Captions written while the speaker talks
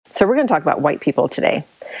So we're going to talk about white people today,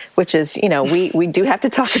 which is, we do have to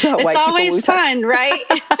talk about white people. It's always fun, right?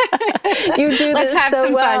 You do Let's this have so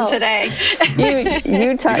some well. fun today.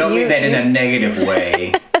 You don't mean that in a negative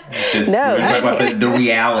way. It's just, No. we're talking about the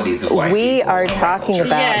realities of white people. We are talking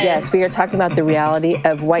about, we are talking about the reality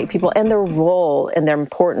of white people and their role and their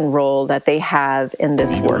important role that they have in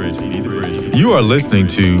this work. You are listening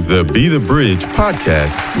to the Be the Bridge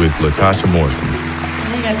podcast with Latasha Morrison.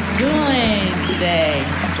 How you guys doing today?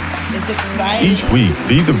 It's exciting. Each week,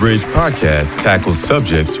 Be the Bridge podcast tackles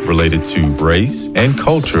subjects related to race and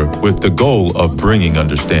culture with the goal of bringing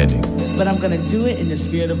understanding. But I'm going to do it in the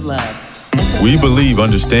spirit of love. We believe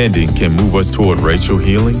understanding can move us toward racial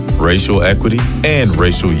healing, racial equity, and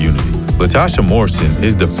racial unity. Latasha Morrison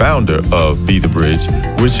is the founder of Be the Bridge,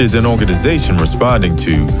 which is an organization responding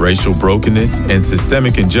to racial brokenness and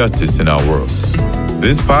systemic injustice in our world.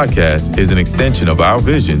 This podcast is an extension of our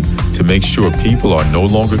vision to make sure people are no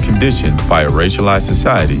longer conditioned by a racialized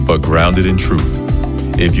society, but grounded in truth.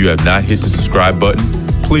 If you have not hit the subscribe button,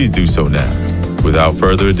 please do so now. Without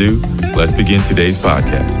further ado, let's begin today's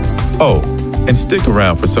podcast. Oh, and stick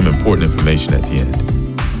around for some important information at the end.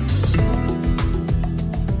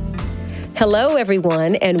 Hello,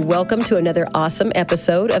 everyone, and welcome to another awesome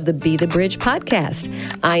episode of the Be the Bridge podcast.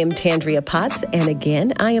 I am Tandria Potts, and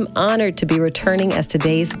again, I am honored to be returning as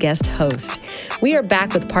today's guest host. We are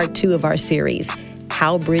back with part 2 of our series,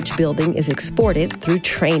 How Bridge Building is Exported Through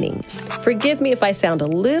Training. Forgive me if I sound a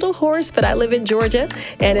little hoarse, but I live in Georgia,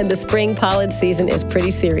 and in the spring, pollen season is pretty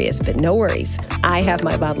serious, but no worries. I have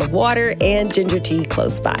my bottle of water and ginger tea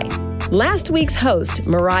close by. Last week's host,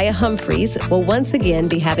 Mariah Humphries, will once again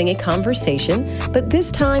be having a conversation, but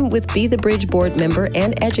this time with Be the Bridge board member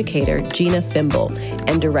and educator Gina Fimbel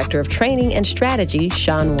and Director of Training and Strategy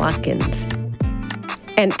Sean Watkins.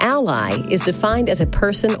 An ally is defined as a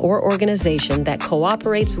person or organization that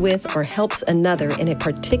cooperates with or helps another in a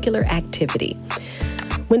particular activity.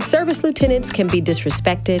 When service lieutenants can be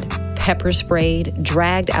disrespected, pepper sprayed,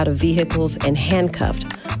 dragged out of vehicles, and handcuffed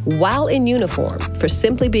while in uniform for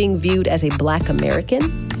simply being viewed as a Black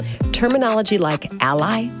American, terminology like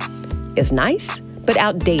ally is nice, but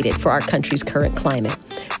outdated for our country's current climate.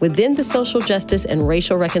 Within the social justice and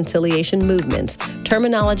racial reconciliation movements,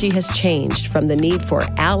 terminology has changed from the need for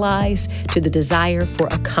allies to the desire for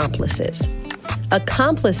accomplices.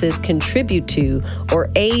 Accomplices contribute to or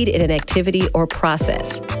aid in an activity or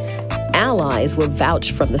process. Allies will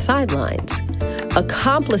vouch from the sidelines.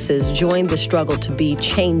 Accomplices join the struggle to be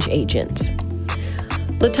change agents.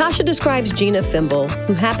 Latasha describes Gina Fimbel,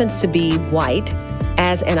 who happens to be white,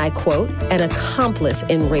 as, and I quote, an accomplice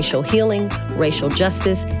in racial healing, racial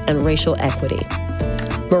justice, and racial equity.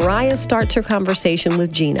 Mariah starts her conversation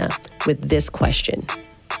with Gina with this question.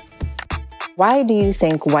 Why do you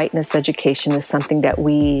think whiteness education is something that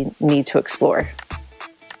we need to explore?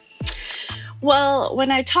 Well,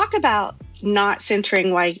 when I talk about not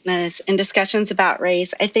centering whiteness in discussions about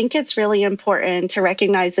race, I think it's really important to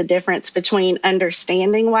recognize the difference between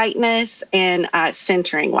understanding whiteness and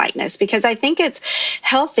centering whiteness, because I think it's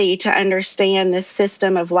healthy to understand this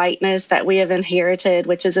system of whiteness that we have inherited,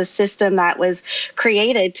 which is a system that was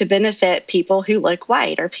created to benefit people who look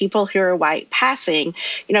white or people who are white passing.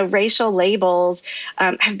 Racial labels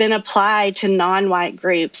have been applied to non-white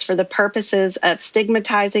groups for the purposes of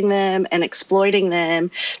stigmatizing them and exploiting them.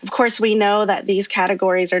 Of course, we know that these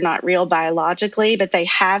categories are not real biologically, but they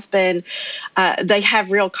have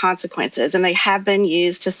real consequences, and they have been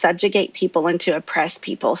used to subjugate people and to oppress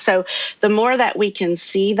people. So the more that we can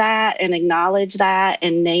see that and acknowledge that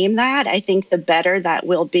and name that, I think the better that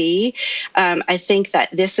will be. I think that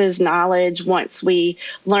this is knowledge. Once we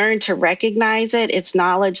learn to recognize it, it's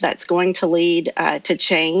knowledge that's going to lead to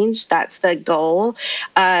change. That's the goal.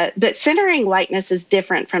 But centering whiteness is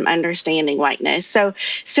different from understanding whiteness. So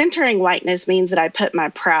centering whiteness means that I put my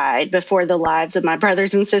pride before the lives of my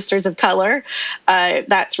brothers and sisters of color.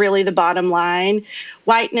 That's really the bottom line.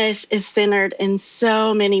 Whiteness is centered in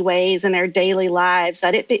so many ways in our daily lives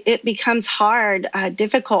that it becomes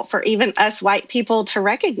difficult for even us white people to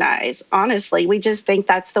recognize. Honestly, we just think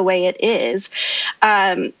that's the way it is.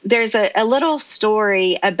 There's a little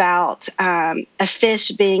story about a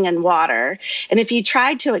fish being in water. And if you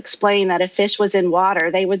tried to explain that a fish was in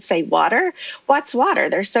water, they would say, water? What's water?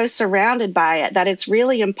 They're so surrounded by it that it's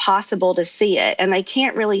really impossible to see it. And they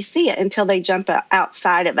can't really see it until they jump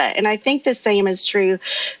outside of it. And I think the same is true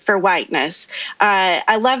for whiteness.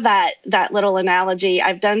 I love that little analogy.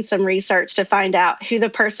 I've done some research to find out who the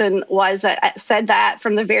person was that said that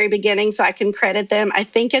from the very beginning, so I can credit them. I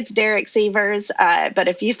think it's Derek Sievers, but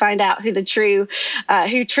if you find out who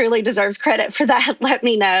truly deserves credit for that, let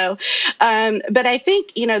me know. But I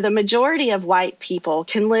think, the majority of white people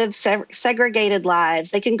can live segregated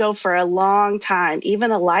lives. They can go for a long time,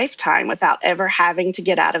 even a lifetime, without ever having to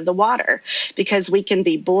get out of the water, because we can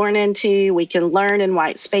be born into, we can learn in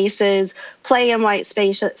white spaces, play in white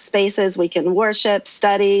spaces, we can worship,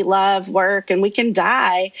 study, love, work, and we can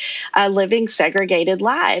die living segregated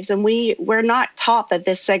lives. And we're not taught that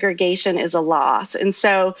this segregation is a loss. And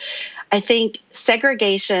so I think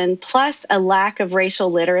segregation plus a lack of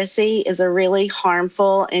racial literacy is a really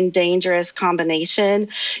harmful and dangerous combination.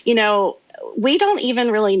 We don't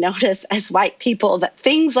even really notice as white people that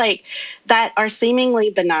things like that are seemingly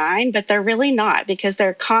benign, but they're really not, because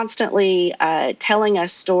they're constantly telling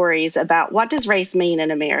us stories about what does race mean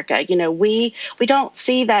in America. We don't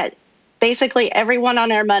see that basically everyone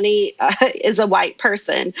on our money is a white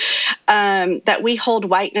person, that we hold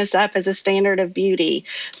whiteness up as a standard of beauty.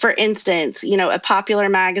 For instance, a popular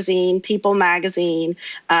magazine, People magazine,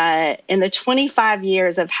 in the 25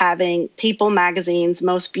 years of having People magazine's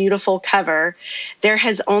most beautiful cover, there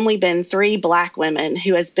has only been 3 Black women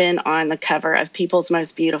who has been on the cover of People's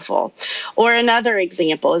Most Beautiful. Or another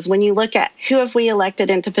example is when you look at who have we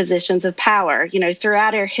elected into positions of power,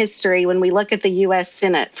 throughout our history, when we look at the U.S.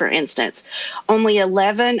 Senate, for instance, only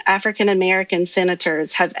 11 African-American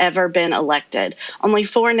senators have ever been elected. Only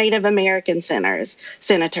 4 Native American senators,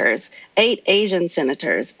 8 Asian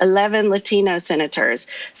senators, 11 Latino senators.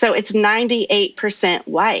 So it's 98%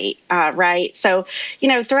 white, right? So,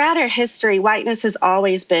 throughout our history, whiteness has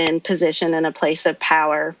always been positioned in a place of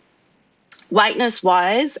power. Whiteness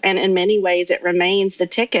was, and in many ways it remains, the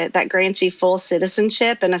ticket that grants you full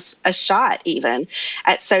citizenship and a shot even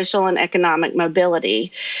at social and economic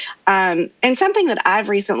mobility. And something that I've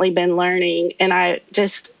recently been learning, and I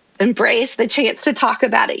just embrace the chance to talk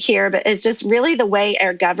about it here, but it's just really the way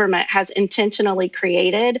our government has intentionally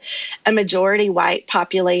created a majority white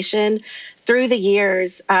population. Through the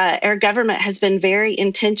years, our government has been very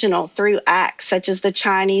intentional through acts such as the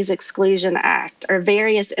Chinese Exclusion Act or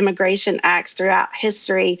various immigration acts throughout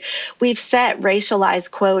history. We've set racialized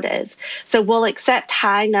quotas. So we'll accept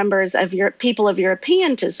high numbers of people of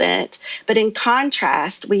European descent, but in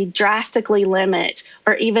contrast, we drastically limit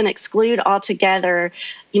or even exclude altogether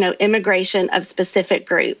immigration of specific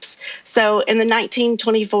groups. So in the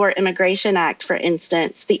 1924 Immigration Act, for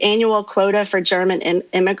instance, the annual quota for German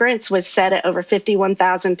immigrants was set at over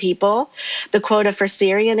 51,000 people. The quota for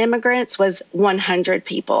Syrian immigrants was 100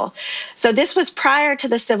 people. So this was prior to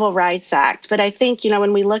the Civil Rights Act. But I think,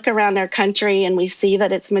 when we look around our country and we see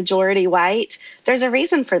that it's majority white, there's a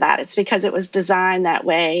reason for that. It's because it was designed that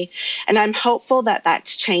way. And I'm hopeful that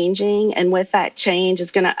that's changing. And with that change,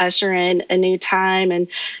 it's going to usher in a new time and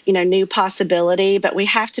new possibility, but we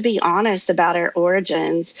have to be honest about our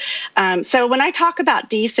origins. So when I talk about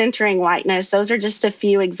decentering whiteness, those are just a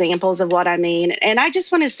few examples of what I mean. And I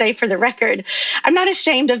just want to say for the record, I'm not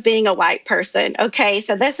ashamed of being a white person. Okay,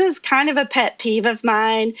 so this is kind of a pet peeve of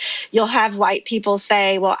mine. You'll have white people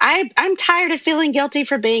say, well, I'm tired of feeling guilty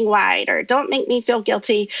for being white, or don't make me feel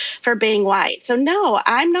guilty for being white. So no,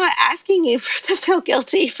 I'm not asking you to feel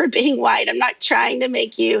guilty for being white. I'm not trying to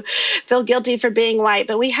make you feel guilty for being white,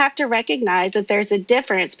 but we have to recognize that there's a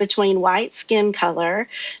difference between white skin color,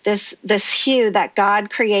 this hue that God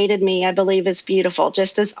created me, I believe is beautiful,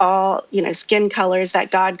 just as all, skin colors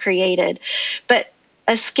that God created. But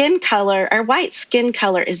a skin color, or white skin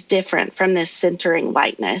color, is different from this centering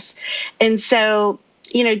whiteness. And so,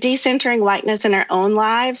 decentering whiteness in our own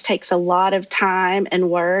lives takes a lot of time and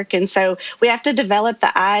work. And so we have to develop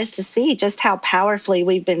the eyes to see just how powerfully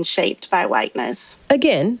we've been shaped by whiteness.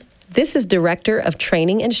 Again, this is Director of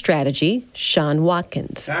Training and Strategy, Sean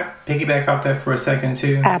Watkins. Can I piggyback off that for a second,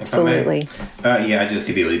 too? Absolutely. I just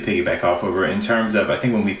really piggyback off over in terms of, I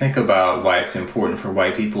think when we think about why it's important for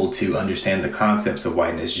white people to understand the concepts of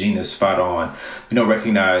whiteness, Gina's spot on,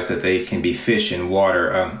 recognize that they can be fish in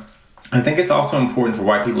water. I think it's also important for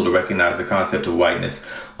white people to recognize the concept of whiteness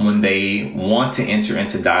when they want to enter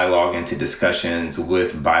into dialogue, into discussions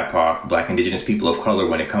with BIPOC, Black, Indigenous people of color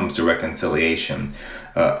when it comes to reconciliation.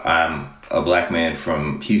 I'm a Black man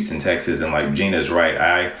from Houston, Texas, and like Gina's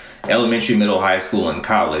right, elementary, middle, high school, and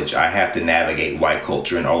college, I have to navigate white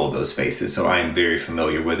culture in all of those spaces, so I am very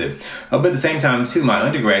familiar with it. But at the same time, too, my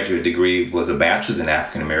undergraduate degree was a bachelor's in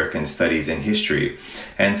African American Studies and History,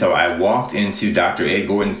 and so I walked into Dr. Ed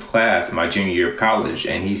Gordon's class my junior year of college,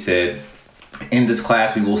 and he said, in this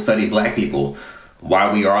class, we will study Black people.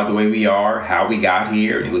 why we are the way we are, how we got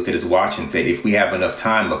here. And he looked at his watch and said, if we have enough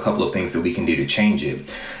time, a couple of things that we can do to change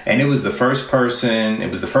it. And it was the first time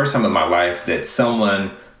in my life that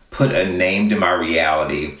someone put a name to my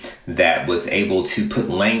reality that was able to put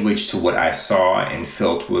language to what I saw and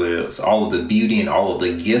felt was all of the beauty and all of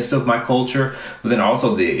the gifts of my culture, but then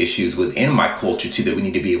also the issues within my culture too that we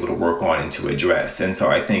need to be able to work on and to address. And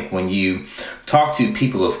so I think when you talk to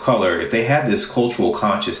people of color, if they have this cultural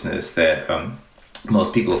consciousness that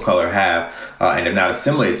most people of color have and have not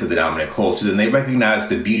assimilated to the dominant culture, then they recognize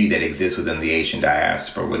the beauty that exists within the Asian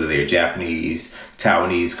diaspora, whether they're Japanese,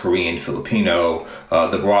 Taiwanese, Korean, Filipino,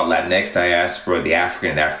 the broad Latinx diaspora, the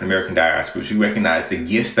African and African American diaspora. We recognize the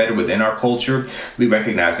gifts that are within our culture. We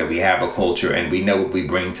recognize that we have a culture and we know what we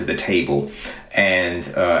bring to the table. And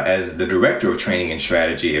as the director of training and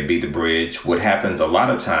strategy at Be the Bridge, what happens a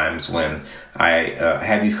lot of times when I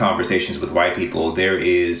have these conversations with white people, there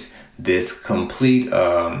is this complete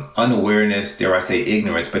unawareness, dare I say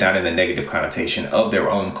ignorance, but not in the negative connotation, of their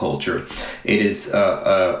own culture. It is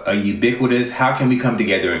a ubiquitous, how can we come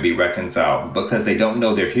together and be reconciled? Because they don't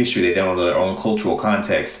know their history, they don't know their own cultural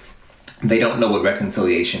context. They don't know what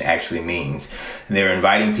reconciliation actually means. And they're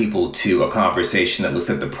inviting people to a conversation that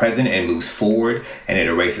looks at the present and moves forward, and it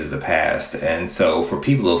erases the past. And so for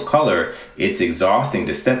people of color, it's exhausting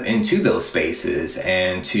to step into those spaces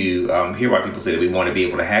and to hear why people say that we want to be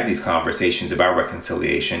able to have these conversations about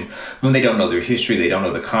reconciliation when they don't know their history, they don't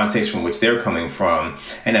know the context from which they're coming from.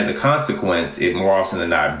 And as a consequence, it more often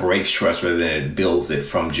than not breaks trust rather than it builds it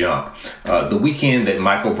from jump. The weekend that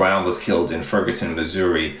Michael Brown was killed in Ferguson,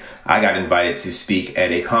 Missouri, I got invited to speak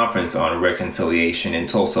at a conference on reconciliation in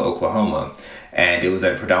Tulsa, Oklahoma. And it was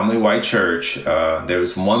at a predominantly white church. There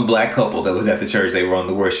was one black couple that was at the church. They were on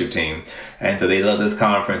the worship team. And so they led this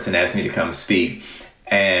conference and asked me to come speak.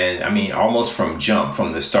 And I mean, almost from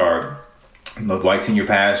the start, the white senior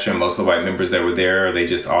pastor and most of the white members that were there, they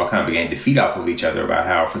just all kind of began to feed off of each other about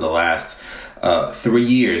how for the last 3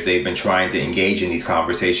 years they've been trying to engage in these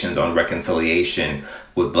conversations on reconciliation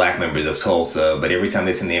with black members of Tulsa, but every time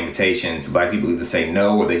they send the invitations, black people either say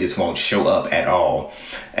no or they just won't show up at all.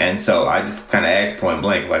 And so I just kind of asked point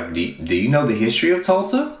blank, like, do you know the history of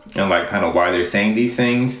Tulsa? And like kind of why they're saying these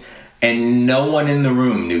things? And no one in the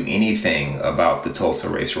room knew anything about the Tulsa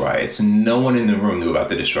race riots. No one in the room knew about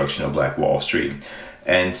the destruction of Black Wall Street.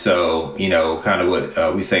 And so, you know, kind of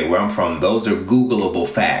what we say where I'm from, those are Googleable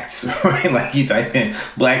facts, right? Like you type in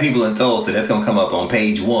black people in Tulsa, that's going to come up on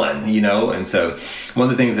page 1, you know? And so one of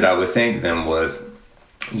the things that I was saying to them was,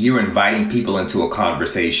 you're inviting people into a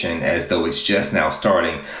conversation as though it's just now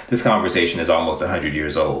starting. This conversation is almost 100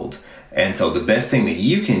 years old. And so the best thing that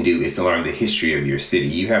you can do is to learn the history of your city.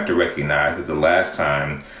 You have to recognize that the last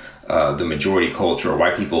time the majority culture or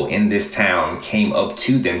white people in this town came up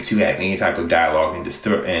to them to have any type of dialogue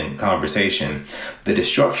and conversation, the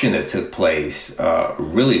destruction that took place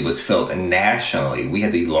really was felt nationally. We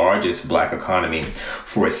had the largest black economy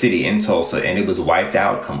for a city in Tulsa, and it was wiped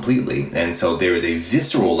out completely. And so there is a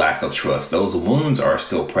visceral lack of trust. Those wounds are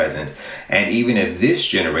still present. And even if this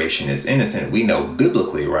generation is innocent, we know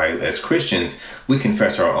biblically, right, as Christians, we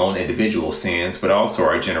confess our own individual sins, but also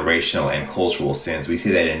our generational and cultural sins. We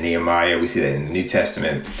see that in Nehemiah. We see that in the New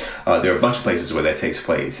Testament. There are a bunch of places where that takes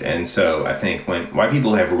place. And so I think when white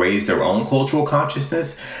people have raised their own cultural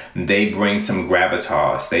consciousness, they bring some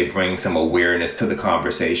gravitas. They bring some awareness to the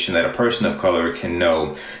conversation that a person of color can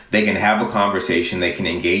know. They can have a conversation. They can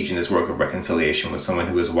engage in this work of reconciliation with someone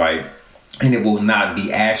who is white, and it will not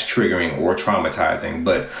be as triggering or traumatizing.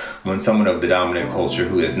 But when someone of the dominant culture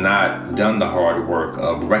who has not done the hard work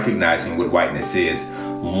of recognizing what whiteness is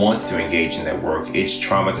wants to engage in that work, it's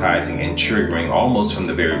traumatizing and triggering almost from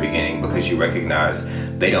the very beginning, because you recognize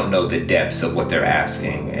they don't know the depths of what they're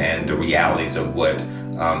asking and the realities of what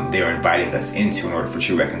they're inviting us into in order for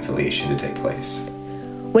true reconciliation to take place.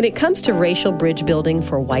 When it comes to racial bridge building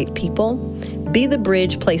for white people, Be the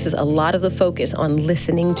Bridge places a lot of the focus on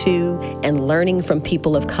listening to and learning from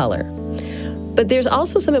people of color. But there's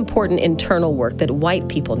also some important internal work that white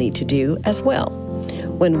people need to do as well.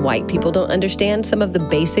 When white people don't understand some of the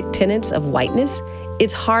basic tenets of whiteness,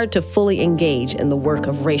 it's hard to fully engage in the work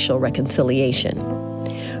of racial reconciliation.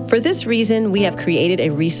 For this reason, we have created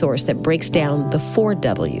a resource that breaks down the 4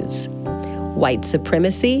 W's: white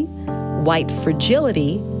supremacy, white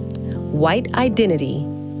fragility, white identity,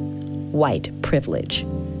 white privilege.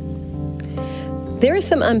 There is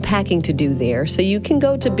some unpacking to do there, so you can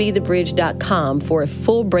go to BeTheBridge.com for a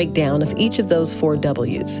full breakdown of each of those 4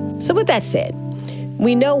 W's. So with that said,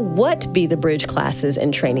 we know what Be the Bridge classes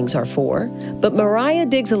and trainings are for, but Mariah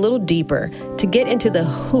digs a little deeper to get into the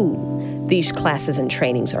who these classes and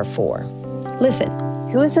trainings are for. Listen.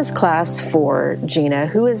 Who is this class for, Gina?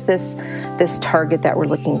 Who is this target that we're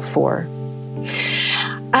looking for?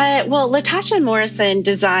 Well, Latasha Morrison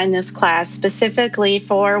designed this class specifically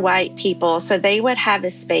for white people so they would have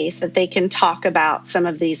a space that they can talk about some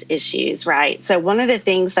of these issues, right? So one of the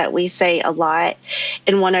things that we say a lot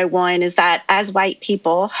in 101 is that as white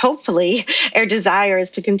people, hopefully, our desire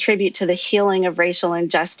is to contribute to the healing of racial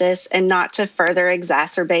injustice and not to further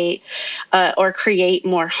exacerbate or create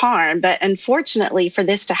more harm. But unfortunately, for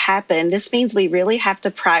this to happen, this means we really have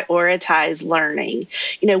to prioritize learning.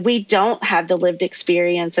 We don't have the lived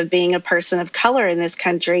experience of being a person of color in this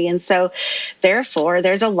country. And so, therefore,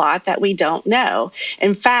 there's a lot that we don't know.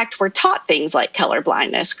 In fact, we're taught things like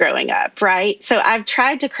colorblindness growing up, right? So I've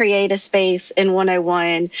tried to create a space in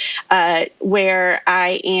 101 where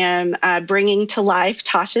I am bringing to life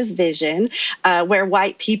Tasha's vision, where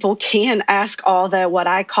white people can ask all the what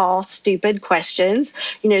I call stupid questions,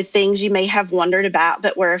 things you may have wondered about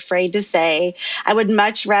but were afraid to say. I would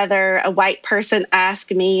much rather a white person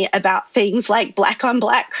ask me about things like black on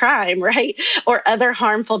black crime, right? Or other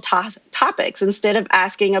harmful topics instead of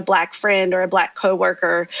asking a black friend or a black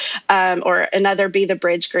coworker or another Be the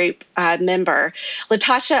Bridge group member.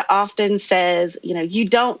 Latasha often says, you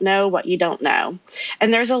don't know what you don't know.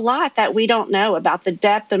 And there's a lot that we don't know about the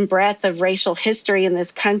depth and breadth of racial history in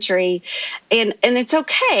this country. And it's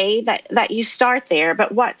okay that you start there.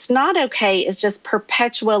 But what's not okay is just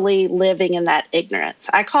perpetually living in that ignorance.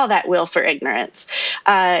 I call that willful ignorance.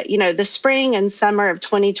 The spring and summer of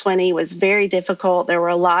 2020 was very difficult. There were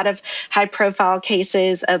a lot of high-profile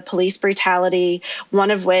cases of police brutality, one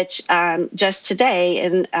of which just today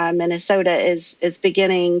in Minnesota is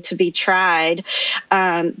beginning to be tried.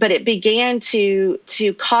 But it began to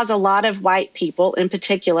cause a lot of white people, in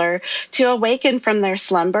particular, to awaken from their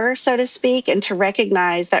slumber, so to speak, and to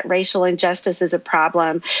recognize that racial injustice is a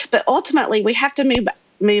problem. But ultimately, we have to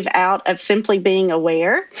move out of simply being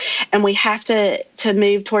aware, and we have to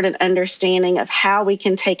move toward an understanding of how we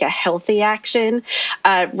can take a healthy action.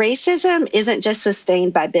 Racism isn't just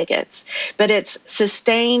sustained by bigots, but it's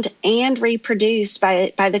sustained and reproduced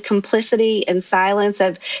by the complicity and silence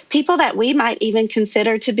of people that we might even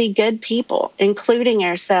consider to be good people, including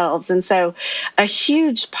ourselves. And so a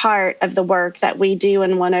huge part of the work that we do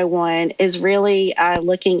in 101 is really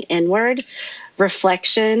looking inward,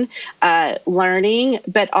 reflection, learning,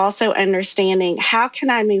 but also understanding how can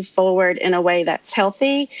I move forward in a way that's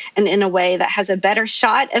healthy and in a way that has a better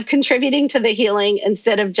shot of contributing to the healing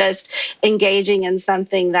instead of just engaging in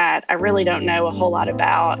something that I really don't know a whole lot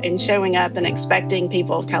about and showing up and expecting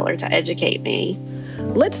people of color to educate me.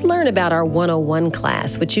 Let's learn about our 101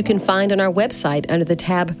 class, which you can find on our website under the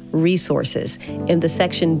tab Resources in the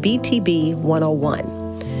section BTB 101.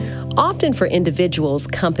 Often for individuals,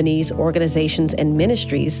 companies, organizations, and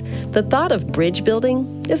ministries, the thought of bridge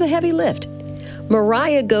building is a heavy lift.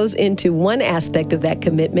 Mariah goes into one aspect of that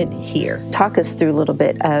commitment here. Talk us through a little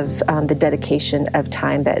bit of the dedication of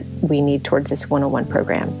time that we need towards this 101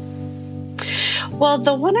 program. Well,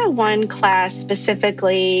 the 101 class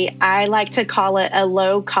specifically, I like to call it a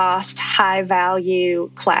low-cost,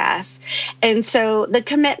 high-value class. And so the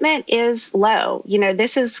commitment is low.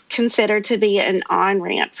 This is considered to be an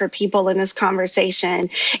on-ramp for people in this conversation.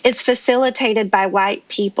 It's facilitated by white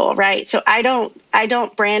people, right? So I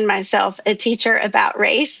don't brand myself a teacher about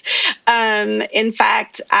race. In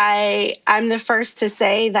fact, I'm the first to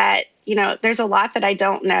say that there's a lot that I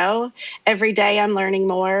don't know. Every day I'm learning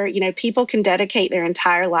more. People can dedicate their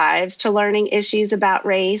entire lives to learning issues about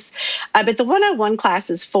race. But the 101 class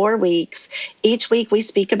is 4 weeks. Each week we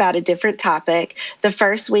speak about a different topic. The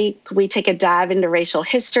first week we take a dive into racial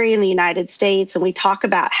history in the United States, and we talk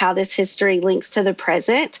about how this history links to the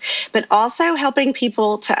present, but also helping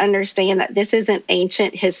people to understand that this isn't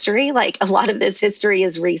ancient history. Like a lot of this history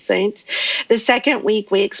is recent. The second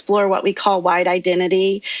week we explore what we call white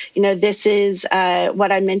identity. This is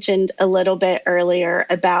what I mentioned a little bit earlier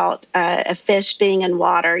about a fish being in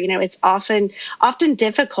water. It's often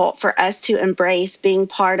difficult for us to embrace being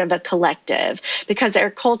part of a collective because our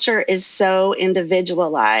culture is so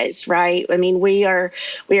individualized, right? I mean, we are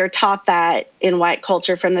taught that in white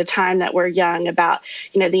culture from the time that we're young about,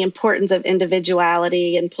 the importance of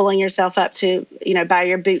individuality and pulling yourself up to, by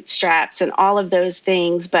your bootstraps and all of those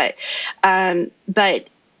things. But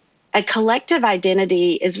a collective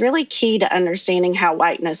identity is really key to understanding how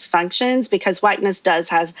whiteness functions, because whiteness does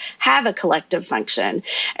have a collective function.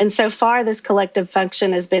 And so far, this collective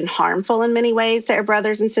function has been harmful in many ways to our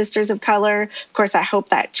brothers and sisters of color. Of course, I hope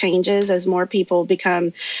that changes as more people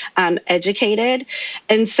become educated.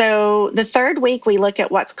 And so the third week, we look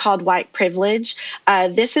at what's called white privilege.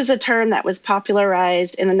 This is a term that was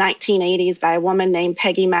popularized in the 1980s by a woman named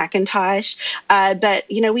Peggy McIntosh. But,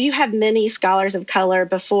 you have many scholars of color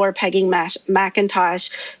before Peggy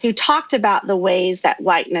McIntosh who talked about the ways that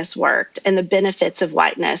whiteness worked and the benefits of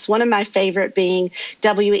whiteness. One of my favorite being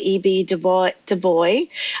W.E.B. Du Bois,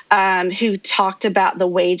 who talked about the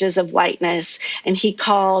wages of whiteness, and he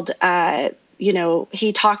called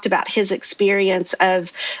he talked about his experience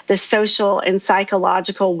of the social and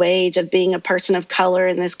psychological wage of being a person of color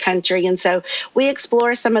in this country. And so we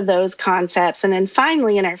explore some of those concepts. And then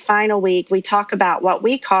finally, in our final week, we talk about what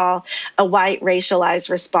we call a white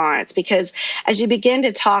racialized response, because as you begin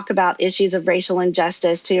to talk about issues of racial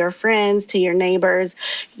injustice to your friends, to your neighbors,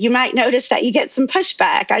 you might notice that you get some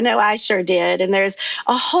pushback. I know I sure did. And there's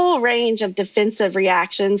a whole range of defensive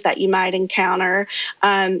reactions that you might encounter.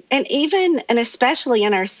 And especially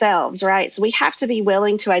in ourselves, right? So we have to be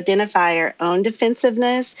willing to identify our own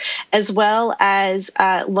defensiveness as well as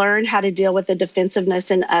learn how to deal with the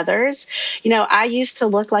defensiveness in others. I used to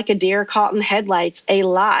look like a deer caught in headlights a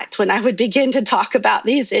lot when I would begin to talk about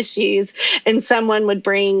these issues, and someone would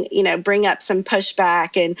bring up some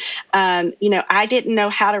pushback, and I didn't know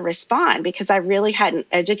how to respond because I really hadn't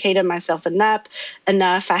educated myself enough.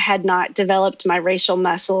 I had not developed my racial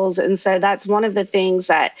muscles, and so that's one of the things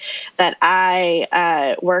that I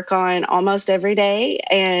work on almost every day.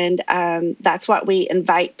 And that's what we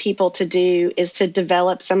invite people to do, is to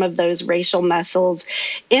develop some of those racial muscles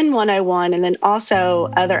in 101, and then also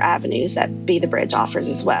other avenues that Be the Bridge offers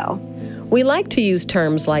as well. We like to use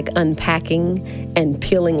terms like unpacking and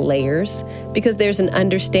peeling layers because there's an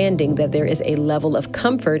understanding that there is a level of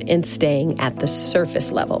comfort in staying at the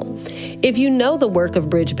surface level. If you know the work of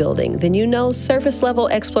bridge building, then you know surface level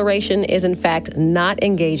exploration is in fact not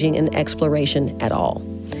engaging in exploration at all.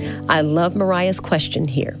 I love Mariah's question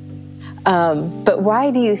here. But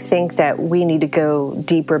why do you think that we need to go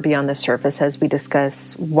deeper beyond the surface as we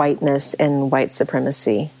discuss whiteness and white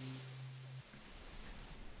supremacy?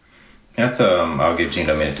 I'll give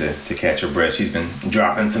Gina a minute to catch her breath. She's been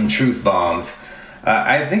dropping some truth bombs.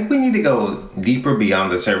 I think we need to go deeper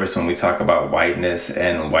beyond the surface when we talk about whiteness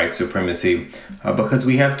and white supremacy, because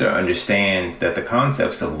we have to understand that the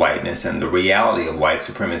concepts of whiteness and the reality of white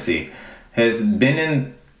supremacy has been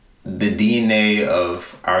in the DNA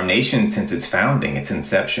of our nation since its founding, its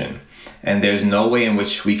inception. And there's no way in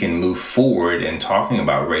which we can move forward in talking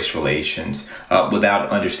about race relations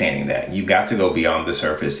without understanding that. You've got to go beyond the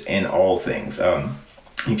surface in all things.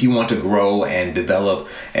 If you want to grow and develop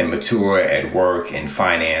and mature at work, in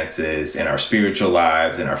finances, in our spiritual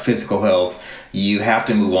lives, in our physical health, you have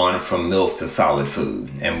to move on from milk to solid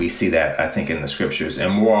food. And we see that, I think, in the scriptures.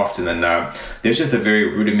 And more often than not, there's just a very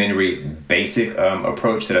rudimentary, basic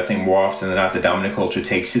approach that I think more often than not the dominant culture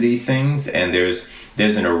takes to these things. And there's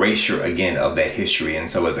an erasure, again, of that history. And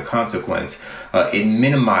so as a consequence, it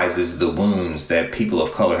minimizes the wounds that people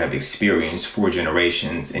of color have experienced for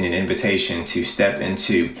generations, in an invitation to step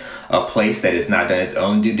into a place that has not done its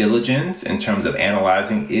own due diligence in terms of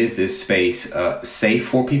analyzing, is this space safe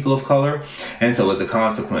for people of color? And so as a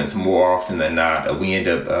consequence, more often than not, we end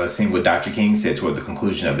up seeing what Dr. King said toward the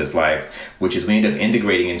conclusion of his life, which is we end up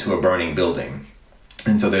integrating into a burning building.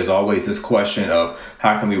 And so there's always this question of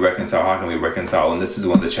how can we reconcile? And this is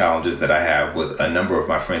one of the challenges that I have with a number of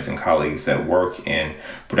my friends and colleagues that work in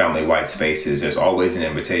predominantly white spaces. There's always an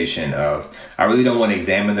invitation of, I really don't want to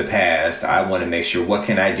examine the past. I want to make sure, what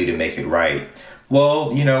can I do to make it right? Well,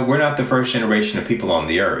 we're not the first generation of people on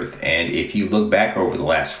the earth. And if you look back over the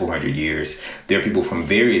last 400 years, there are people from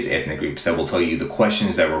various ethnic groups that will tell you the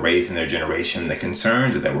questions that were raised in their generation, the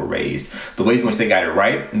concerns that were raised, the ways in which they got it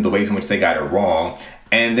right and the ways in which they got it wrong.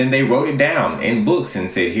 And then they wrote it down in books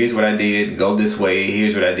and said, here's what I did, go this way.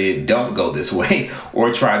 Here's what I did, don't go this way,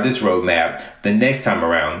 or try this roadmap the next time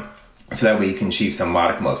around. So that way you can achieve some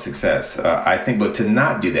modicum of success. I think, but to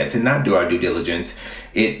not do that, to not do our due diligence,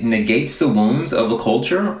 it negates the wounds of the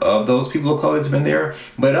culture of those people of color that's been there,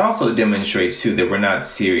 but it also demonstrates too that we're not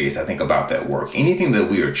serious, I think, about that work. Anything that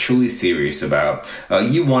we are truly serious about,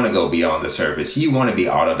 you want to go beyond the surface. You want to be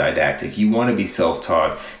autodidactic. You want to be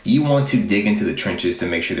self-taught. You want to dig into the trenches to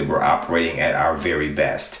make sure that we're operating at our very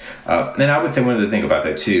best. And I would say one other thing about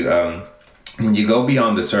that too, when you go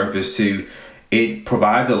beyond the surface too, it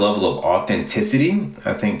provides a level of authenticity,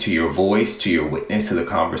 I think, to your voice, to your witness, to the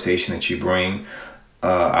conversation that you bring.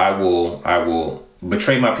 I will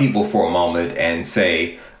betray my people for a moment and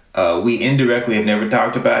say, we indirectly have never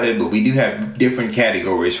talked about it, but we do have different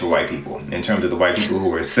categories for white people in terms of the white people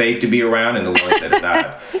who are safe to be around and the ones that are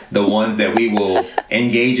not. The ones that we will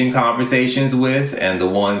engage in conversations with and the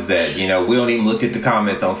ones that, we don't even look at the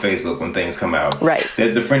comments on Facebook when things come out. Right.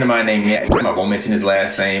 There's a friend of mine named Matt. I won't mention his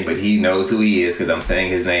last name, but he knows who he is because I'm saying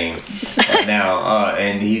his name now.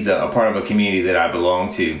 And he's a part of a community that I belong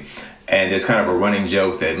to. And there's kind of a running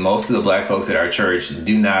joke that most of the black folks at our church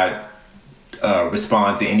do not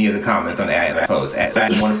respond to any of the comments on the post. He's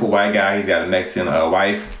a wonderful white guy. He's got a Mexican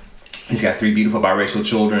wife. He's got 3 beautiful biracial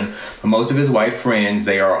children. But most of his white friends,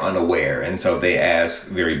 they are unaware. And so they ask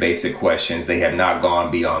very basic questions. They have not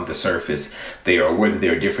gone beyond the surface. They are aware that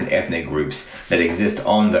there are different ethnic groups that exist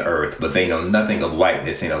on the earth, but they know nothing of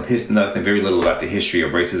whiteness. They know very little about the history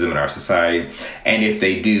of racism in our society. And if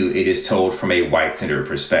they do, it is told from a white-centered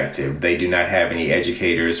perspective. They do not have any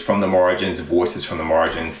educators from the margins, voices from the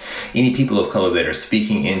margins, any people of color that are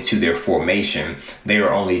speaking into their formation. They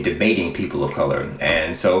are only debating people of color.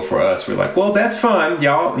 And so for us, we're like, well, that's fun.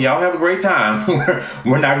 Y'all have a great time.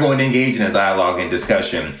 We're not going to engage in a dialogue and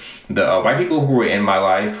discussion. The white people who are in my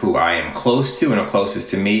life, who I am close to and are closest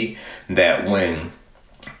to me, that when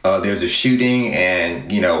there's a shooting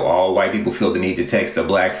and, all white people feel the need to text a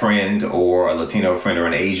black friend or a Latino friend or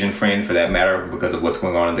an Asian friend for that matter because of what's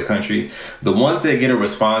going on in the country, the ones that get a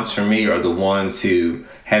response from me are the ones who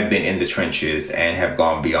have been in the trenches and have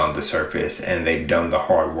gone beyond the surface, and they've done the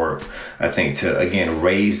hard work, I think, to, again,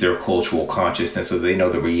 raise their cultural consciousness so they know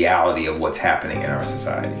the reality of what's happening in our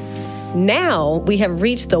society. Now we have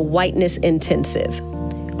reached the Whiteness Intensive.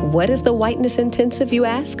 What is the Whiteness Intensive, you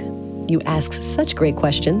ask? You ask such great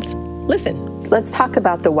questions. Listen. Let's talk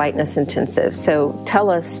about the Whiteness Intensive. So tell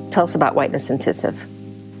us about Whiteness Intensive.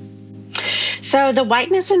 So the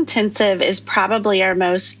Whiteness Intensive is probably our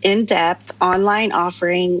most in-depth online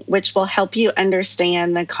offering, which will help you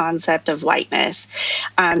understand the concept of whiteness.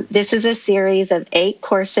 This is a series of 8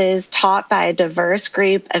 courses taught by a diverse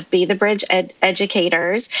group of Be the Bridge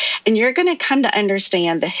educators, and you're going to come to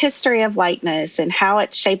understand the history of whiteness and how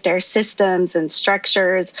it shaped our systems and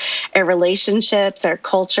structures, our relationships, our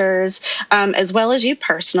cultures, as well as you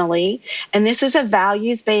personally. And this is a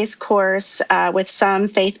values-based course with some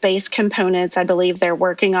faith-based components. I believe they're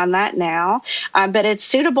working on that now, but it's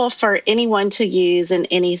suitable for anyone to use in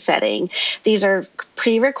any setting. These are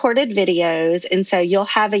pre-recorded videos, and so you'll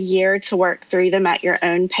have a year to work through them at your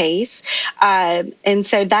own pace. And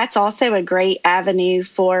so that's also a great avenue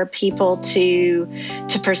for people to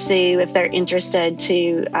pursue if they're interested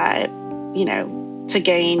to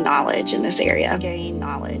gain knowledge in this area.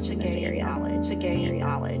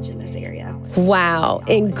 Wow,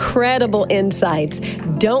 incredible insights.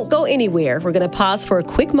 Don't go anywhere. We're going to pause for a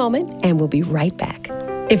quick moment and we'll be right back.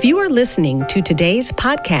 If you are listening to today's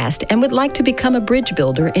podcast and would like to become a bridge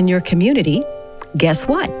builder in your community, guess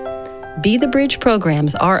what? Be the Bridge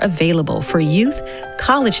programs are available for youth,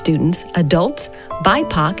 college students, adults,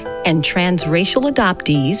 BIPOC, and transracial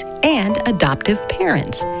adoptees and adoptive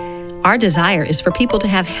parents. Our desire is for people to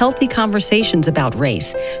have healthy conversations about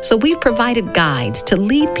race, so we've provided guides to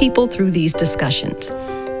lead people through these discussions.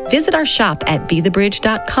 Visit our shop at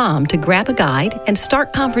BeTheBridge.com to grab a guide and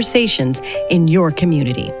start conversations in your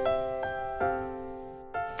community.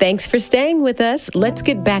 Thanks for staying with us. Let's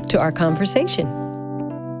get back to our conversation.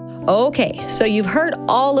 Okay, so you've heard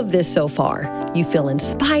all of this so far. You feel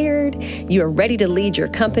inspired. You're ready to lead your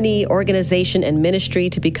company, organization, and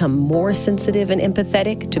ministry to become more sensitive and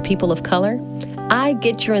empathetic to people of color. I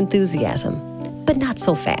get your enthusiasm, but not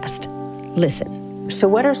so fast. Listen. So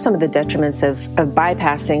what are some of the detriments of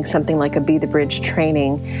bypassing something like a Be the Bridge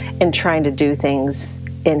training and trying to do things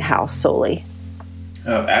in-house solely?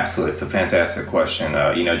 Absolutely. It's a fantastic question.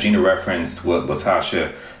 Gina referenced what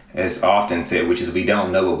Latasha has often said, which is we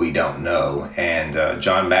don't know what we don't know. And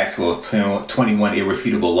John Maxwell's 21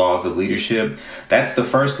 irrefutable laws of leadership, that's the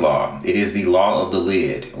first law. It is the law of the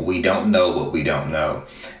lid. We don't know what we don't know.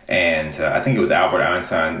 And I think it was Albert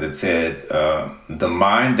Einstein that said, the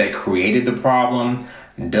mind that created the problem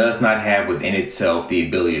does not have within itself the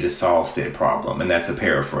ability to solve said problem. And that's a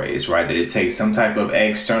paraphrase, right? That it takes some type of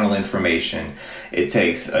external information. It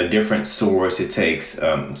takes a different source. It takes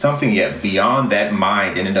something yet beyond that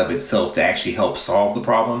mind in and of itself to actually help solve the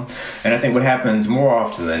problem. And I think what happens more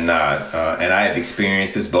often than not, and I have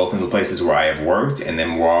experienced this both in the places where I have worked and then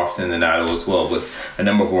more often than not as well with a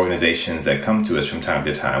number of organizations that come to us from time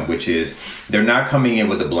to time, which is they're not coming in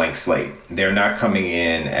with a blank slate. They're not coming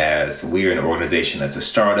in as we're an organization that's a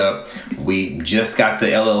startup. We just got the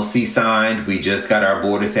LLC signed. We just got our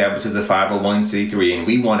board established as a 501c3, and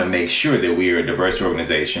we want to make sure that we are a diverse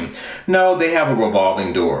organization. No, they have a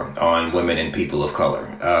revolving door on women and people of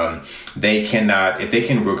color. They cannot, if they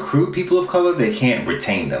can recruit people of color, they can't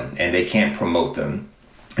retain them and they can't promote them.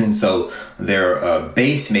 And so their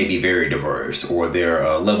base may be very diverse, or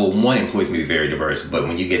their level 1 employees may be very diverse. But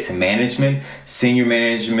when you get to management, senior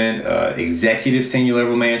management, executive senior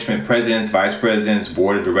level management, presidents, vice presidents,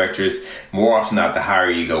 board of directors, more often than not, the higher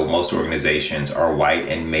you go, most organizations are white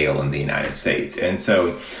and male in the United States. And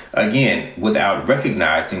so, again, without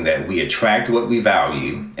recognizing that we attract what we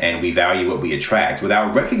value and we value what we attract,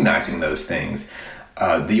 without recognizing those things,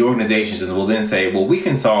 the organizations will then say, well, we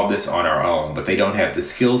can solve this on our own, but they don't have the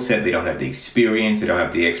skill set, they don't have the experience, they don't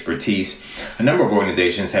have the expertise. A number of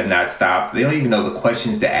organizations have not stopped. They don't even know the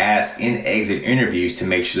questions to ask in exit interviews to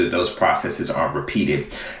make sure that those processes aren't repeated.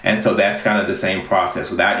 And so that's kind of the same process.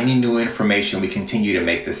 Without any new information, we continue to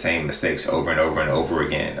make the same mistakes over and over and over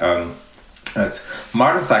again. That's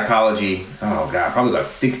modern psychology, probably about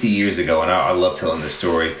 60 years ago, and I love telling this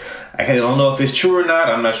story. I don't know if it's true or not.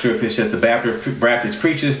 I'm not sure if it's just a Baptist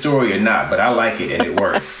preacher's story or not, but I like it and it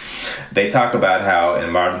works. They talk about how in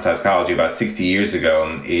modern psychology about 60 years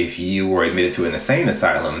ago, if you were admitted to an insane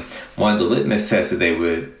asylum, one of the litmus tests that they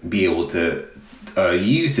would be able to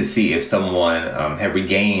use to see if someone had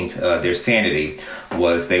regained their sanity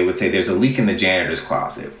was they would say, there's a leak in the janitor's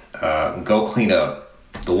closet. Go clean up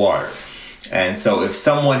the water. And so if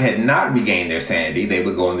someone had not regained their sanity, they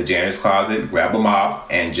would go in the janitor's closet, grab a mop,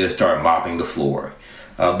 and just start mopping the floor.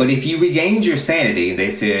 But if you regained your sanity, they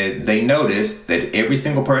said they noticed that every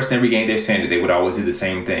single person that regained their sanity, they would always do the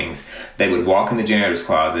same things. They would walk in the janitor's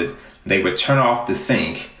closet, they would turn off the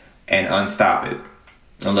sink and unstop it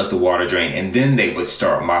and let the water drain, and then they would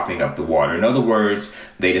start mopping up the water. In other words,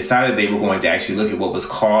 they decided they were going to actually look at what was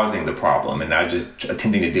causing the problem and not just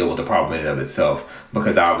attempting to deal with the problem in and of itself,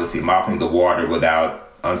 because obviously mopping the water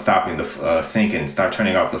without unstopping the sink and start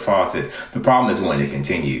turning off the faucet, the problem is going to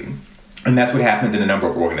continue. And that's what happens in a number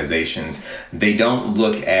of organizations. They don't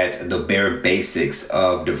look at the bare basics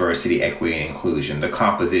of diversity, equity, and inclusion, the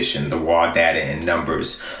composition, the raw data and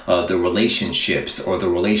numbers, the relationships or the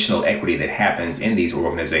relational equity that happens in these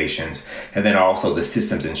organizations, and then also the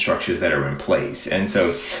systems and structures that are in place. And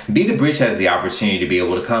so Be the Bridge has the opportunity to be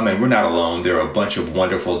able to come, and we're not alone. There are a bunch of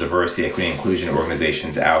wonderful diversity, equity, and inclusion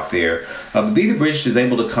organizations out there. But Be the Bridge is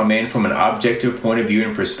able to come in from an objective point of view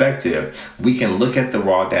and perspective. We can look at the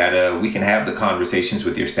raw data. We can have the conversations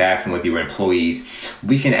with your staff and with your employees.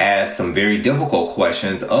 We can ask some very difficult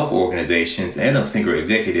questions of organizations and of senior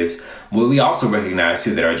executives, but we also recognize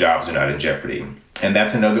too that our jobs are not in jeopardy. And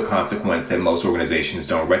that's another consequence that most organizations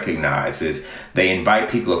don't recognize, is they invite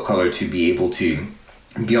people of color to be able to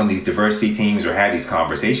be on these diversity teams or have these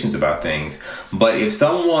conversations about things. But if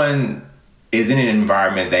someone is in an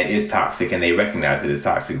environment that is toxic and they recognize that it's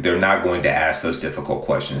toxic, they're not going to ask those difficult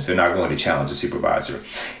questions. They're not going to challenge a supervisor.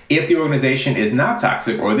 If the organization is not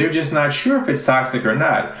toxic, or they're just not sure if it's toxic or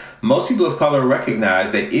not, most people of color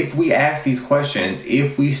recognize that if we ask these questions,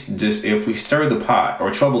 if we stir the pot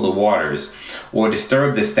or trouble the waters or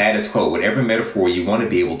disturb the status quo, whatever metaphor you want to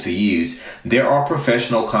be able to use, there are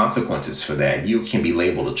professional consequences for that. You can be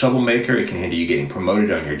labeled a troublemaker. It can hinder you getting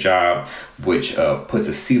promoted on your job, which puts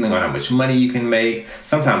a ceiling on how much money you can make.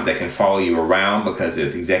 Sometimes that can follow you around, because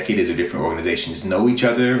if executives or different organizations know each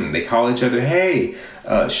other and they call each other, hey,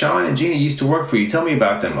 Sean and Gina used to work for you. Tell me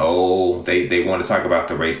about them. Oh, they want to talk about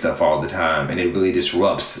the race stuff all the time, and it really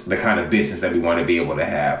disrupts the kind of business that we want to be able to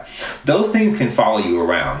have. Those things can follow you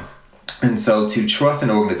around. And so to trust an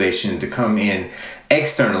organization to come in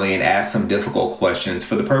externally and ask some difficult questions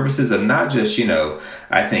for the purposes of not just,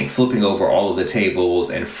 I think flipping over all of the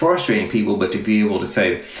tables and frustrating people, but to be able to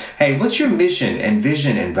say, hey, what's your mission and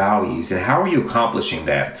vision and values, and how are you accomplishing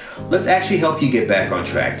that? Let's actually help you get back on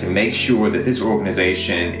track to make sure that this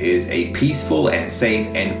organization is a peaceful and safe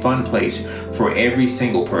and fun place for every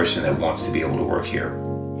single person that wants to be able to work here.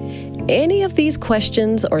 Any of these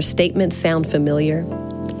questions or statements sound familiar?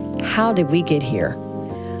 How did we get here?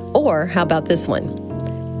 Or how about this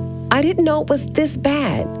one? I didn't know it was this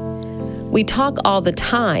bad. We talk all the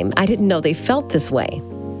time. I didn't know they felt this way.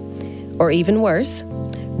 Or even worse,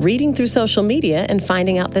 reading through social media and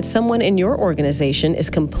finding out that someone in your organization is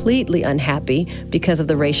completely unhappy because of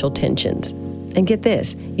the racial tensions. And get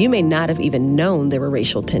this, you may not have even known there were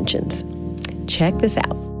racial tensions. Check this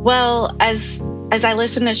out. Well, as As I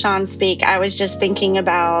listened to Sean speak, I was just thinking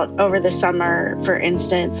about over the summer, for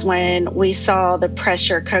instance, when we saw the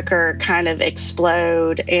pressure cooker kind of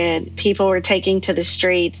explode and people were taking to the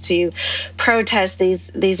streets to protest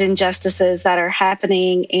these injustices that are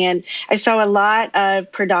happening. And I saw a lot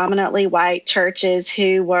of predominantly white churches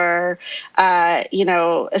who were,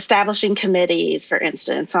 establishing committees, for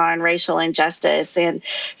instance, on racial injustice. And,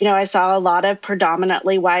 I saw a lot of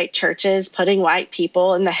predominantly white churches putting white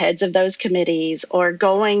people in the heads of those committees, or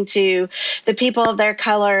going to the people of their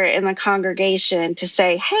color in the congregation to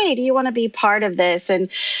say, hey, do you want to be part of this? And,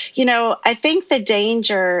 I think the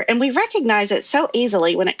danger, and we recognize it so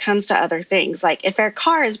easily when it comes to other things, like if our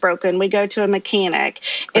car is broken, we go to a mechanic.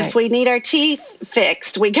 Right. If we need our teeth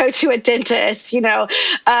fixed, we go to a dentist.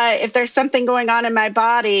 If there's something going on in my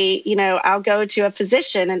body, I'll go to a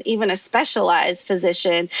physician, and even a specialized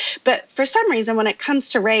physician. But for some reason, when it comes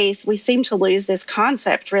to race, we seem to lose this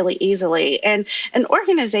concept really easily. And an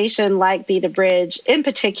organization like Be the Bridge in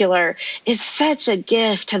particular is such a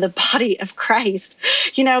gift to the body of Christ,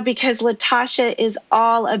 because Latasha is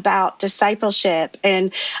all about discipleship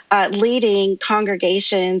and leading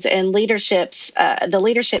congregations and the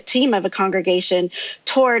leadership team of a congregation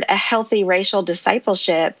toward a healthy racial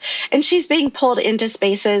discipleship. And she's being pulled into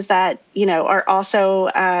spaces that, are also,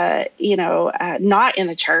 not in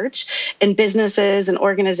the church, in businesses and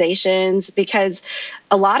organizations, because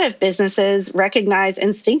a lot of businesses recognize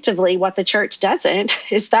instinctively what the church doesn't,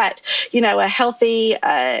 is that, a healthy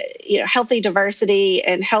diversity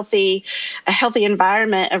and a healthy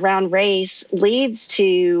environment around race leads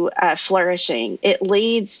to flourishing. It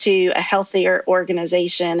leads to a healthier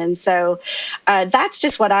organization. And so that's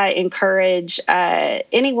just what I encourage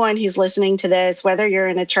anyone who's listening to this, whether you're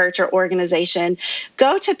in a church or organization,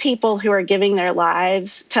 go to people who are giving their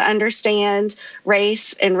lives to understand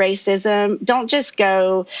race and racism. Don't just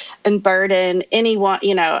go and burden anyone,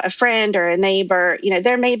 a friend or a neighbor.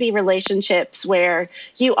 There may be relationships where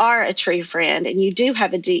you are a true friend and you do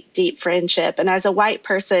have a deep, deep friendship. And as a white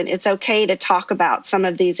person, it's okay to talk about some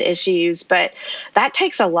of these issues, but that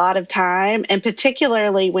takes a lot of time. And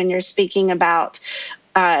particularly when you're speaking about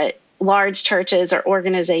large churches or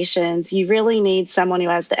organizations, you really need someone who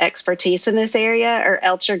has the expertise in this area, or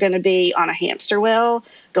else you're going to be on a hamster wheel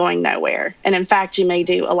going nowhere. And in fact, you may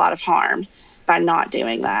do a lot of harm by not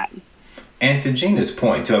doing that. And to Gina's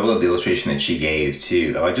point, too, I love the illustration that she gave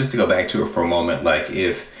too. Just to go back to her for a moment, like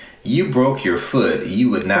if you broke your foot,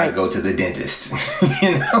 you would not right. go to the dentist.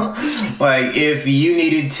 Like if you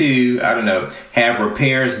needed to, have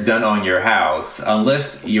repairs done on your house,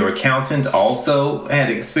 unless your accountant also had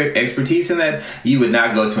expertise in that, you would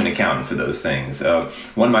not go to an accountant for those things.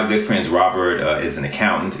 One of my good friends, Robert, is an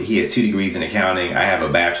accountant. He has 2 degrees in accounting. I have a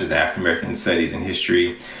bachelor's in African American Studies and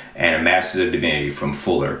History and a Master's of Divinity from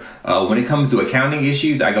Fuller. When it comes to accounting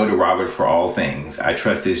issues, I go to Robert for all things. I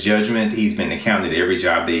trust his judgment. He's been accountant at every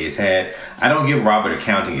job that he has had. I don't give Robert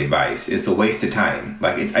accounting advice. It's a waste of time.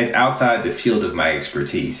 Like it's outside the field of my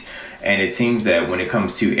expertise. And it seems that when it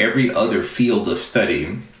comes to every other field of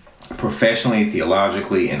study, professionally,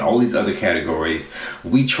 theologically, and all these other categories,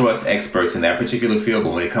 we trust experts in that particular field.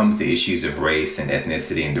 But when it comes to issues of race and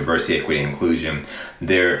ethnicity and diversity, equity, and inclusion,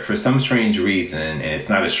 there, for some strange reason, and it's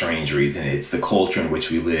not a strange reason, it's the culture in which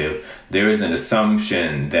we live, there is an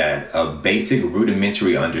assumption that a basic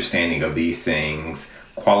rudimentary understanding of these things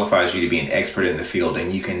qualifies you to be an expert in the field,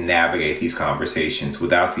 and you can navigate these conversations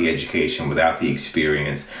without the education, without the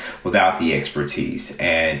experience, without the expertise.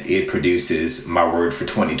 And it produces, my word for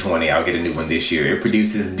 2020, I'll get a new one this year, it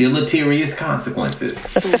produces deleterious consequences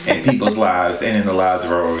in people's lives and in the lives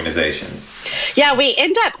of our organizations. Yeah, we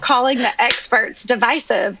end up calling the experts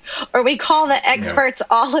divisive, or we call the experts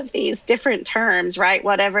all of these different terms, right?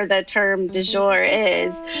 Whatever the term du jour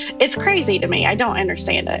is. It's crazy to me. I don't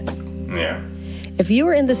understand it. Yeah. If you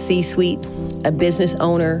are in the C-suite, a business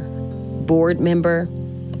owner, board member,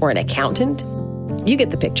 or an accountant, you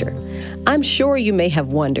get the picture. I'm sure you may have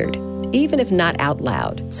wondered, even if not out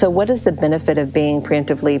loud. So what is the benefit of being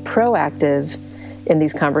preemptively proactive in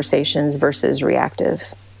these conversations versus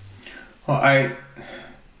reactive? Well,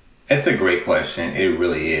 that's a great question. It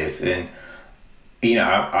really is. And,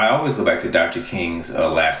 I always go back to Dr. King's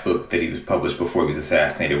last book that he was published before he was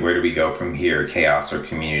assassinated, Where Do We Go From Here, Chaos or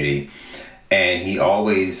Community? And he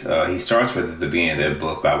always, he starts with at the beginning of that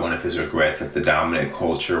book about one of his regrets that the dominant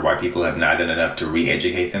culture, why people have not done enough to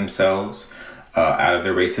re-educate themselves out of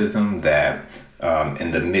their racism, that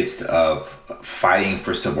in the midst of fighting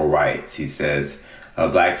for civil rights, he says,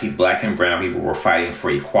 black and brown people were fighting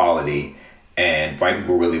for equality, and white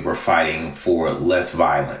people really were fighting for less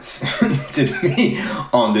violence to be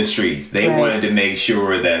on the streets. They wanted to make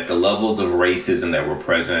sure that the levels of racism that were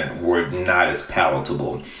present were not as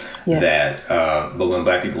palatable. Yes. But when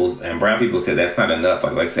black people and brown people said that's not enough,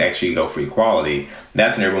 like let's actually go for equality,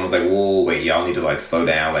 that's when everyone was like, whoa, wait, y'all need to like slow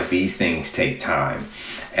down. Like these things take time.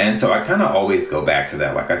 And so I kind of always go back to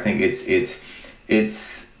that. Like I think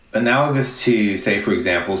it's analogous to, say, for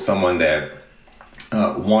example, someone that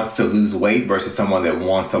wants to lose weight versus someone that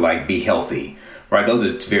wants to like be healthy, right? Those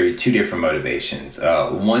are two different motivations.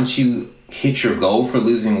 Once you hit your goal for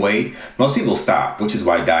losing weight, most people stop, which is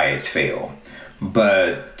why diets fail.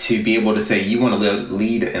 But to be able to say you want to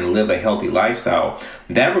lead and live a healthy lifestyle,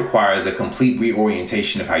 that requires a complete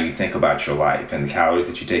reorientation of how you think about your life and the calories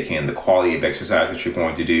that you take in, the quality of exercise that you're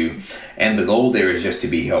going to do. And the goal there is just to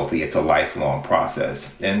be healthy. It's a lifelong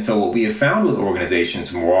process. And so what we have found with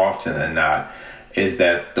organizations more often than not is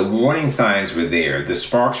that the warning signs were there, the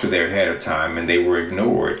sparks were there ahead of time, and they were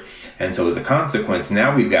ignored. And so as a consequence,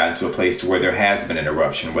 now we've gotten to a place to where there has been an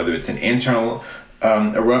eruption, whether it's an internal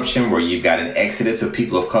eruption where you've got an exodus of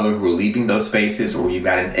people of color who are leaving those spaces, or you've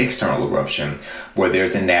got an external eruption where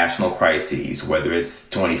there's a national crisis, whether it's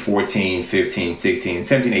 2014, 15, 16,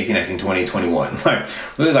 17, 18, 19, 20, 21. Like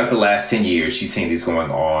really like the last 10 years, you've seen these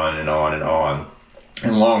going on and on and on.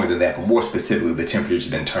 And longer than that, but more specifically, the temperature's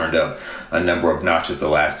been turned up a number of notches the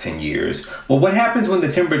last 10 years. Well, what happens when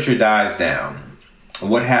the temperature dies down?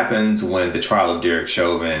 What happens when the trial of Derek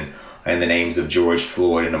Chauvin and the names of George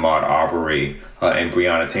Floyd and Ahmaud Arbery and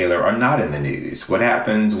Breonna Taylor are not in the news? What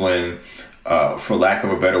happens when, for lack of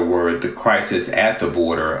a better word, the crisis at the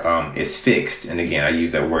border is fixed? And again, I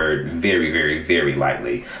use that word very, very, very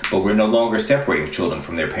lightly. But we're no longer separating children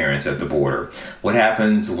from their parents at the border. What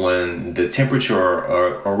happens when the temperature,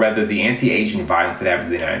 or rather the anti-aging violence that happens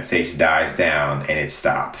in the United States dies down and it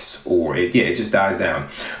stops? Or it just dies down.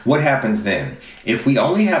 What happens then? If we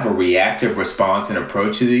only have a reactive response and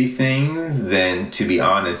approach to these things, then to be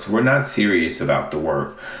honest, we're not serious about the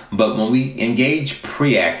work. But when we engage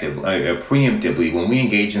preemptively, when we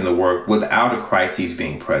engage in the work without a crisis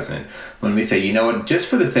being present, when we say, you know what, just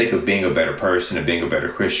for the sake of being a better person, or being a better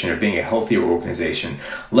Christian, or being a healthier organization,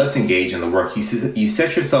 let's engage in the work. You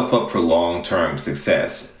set yourself up for long-term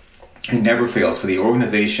success. It never fails for the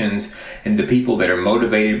organizations and the people that are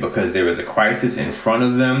motivated because there is a crisis in front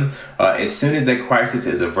of them. As soon as that crisis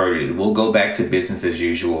is averted, we'll go back to business as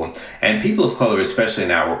usual. And people of color, especially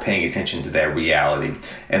now, are paying attention to that reality.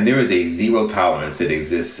 And there is a zero tolerance that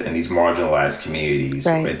exists in these marginalized communities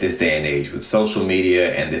at this day and age with social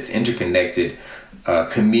media and this interconnected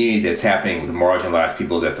community that's happening with marginalized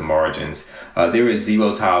peoples at the margins. There is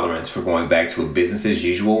zero tolerance for going back to a business as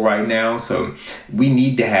usual right now. So we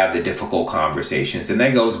need to have the difficult conversations. And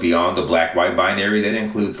that goes beyond the black-white binary. That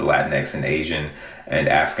includes the Latinx and Asian and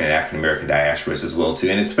African-American diasporas as well, too.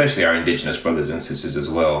 And especially our indigenous brothers and sisters as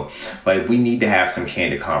well. Like, we need to have some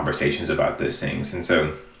candid conversations about those things. And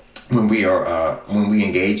so when we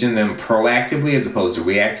engage in them proactively as opposed to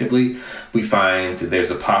reactively, we find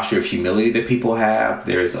there's a posture of humility that people have.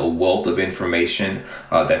 There's a wealth of information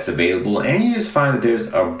that's available. And you just find that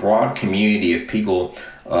there's a broad community of people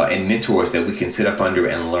and mentors that we can sit up under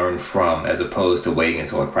and learn from, as opposed to waiting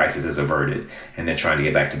until a crisis is averted and then trying to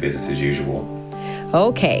get back to business as usual.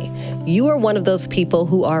 Okay, you are one of those people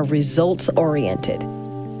who are results-oriented.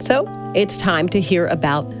 So it's time to hear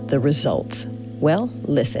about the results. Well,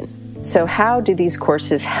 listen. So how do these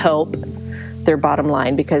courses help their bottom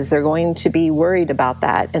line? Because they're going to be worried about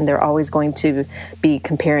that, and they're always going to be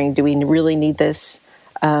comparing, do we really need this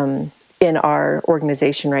in our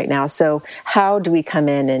organization right now? So how do we come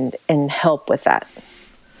in and help with that?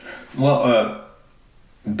 Well,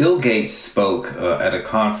 Bill Gates spoke at a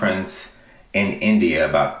conference in India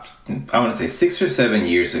about, I want to say 6 or 7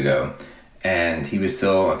 years ago. And he was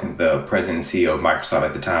still, I think, the president and CEO of Microsoft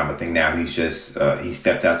at the time. I think now he's just, he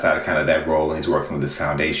stepped outside of kind of that role, and he's working with his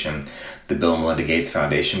foundation, the Bill and Melinda Gates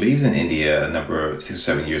Foundation. But he was in India a number of 6 or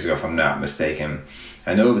 7 years ago, if I'm not mistaken.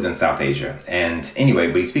 I know it was in South Asia. And anyway,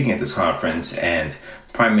 but he's speaking at this conference, and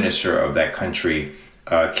Prime Minister of that country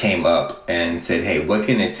came up and said, hey, what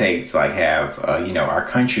can it take to like have, our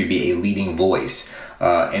country be a leading voice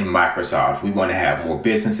in Microsoft? We want to have more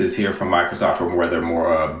businesses here from Microsoft, or whether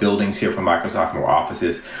more buildings here from Microsoft, more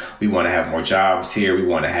offices. We want to have more jobs here. We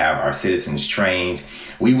want to have our citizens trained.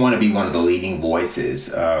 We want to be one of the leading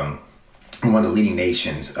voices, one of the leading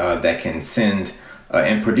nations that can send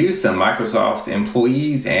and produce some Microsoft's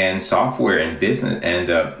employees and software and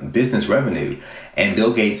business revenue. And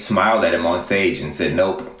Bill Gates smiled at him on stage and said,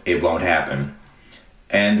 nope, it won't happen.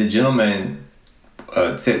 And the gentleman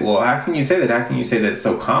said, well, how can you say that? How can you say that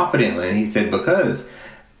so confidently? And he said, because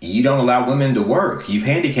you don't allow women to work. You've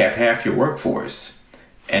handicapped half your workforce.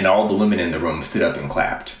 And all the women in the room stood up and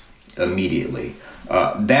clapped immediately.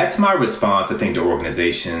 That's my response, I think, to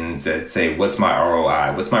organizations that say, what's my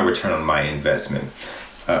ROI? What's my return on my investment?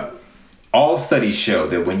 All studies show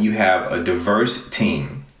that when you have a diverse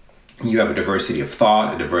team, you have a diversity of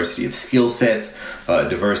thought, a diversity of skill sets, a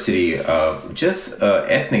diversity of just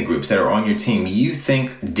ethnic groups that are on your team. You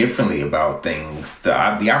think differently about things. The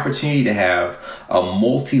opportunity to have a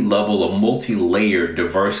multi-level, a multi-layered,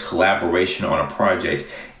 diverse collaboration on a project,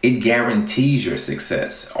 it guarantees your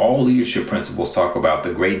success. All leadership principles talk about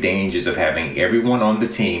the great dangers of having everyone on the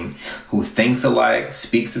team who thinks alike,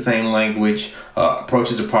 speaks the same language,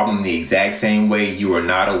 approaches a problem the exact same way. You are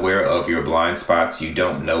not aware of your blind spots. You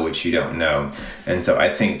don't know what you don't know. And so I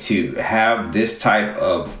think to have this type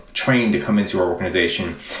of training to come into our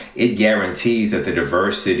organization, it guarantees that the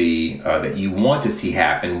diversity that you want to see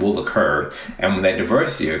happen will occur. And when that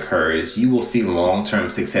diversity occurs, you will see long-term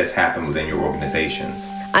success happen within your organizations.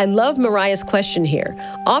 I love Mariah's question here.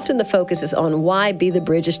 Often the focus is on why Be the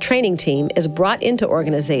Bridge's training team is brought into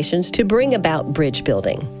organizations to bring about bridge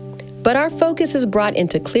building. But our focus is brought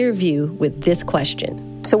into clear view with this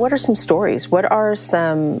question. So what are some stories? What are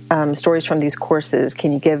some stories from these courses?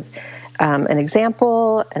 Can you give an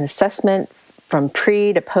example, an assessment from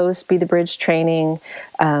pre to post Be the Bridge training,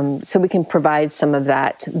 so we can provide some of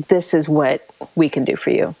that? This is what we can do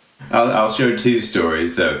for you. I'll share two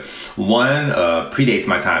stories. One predates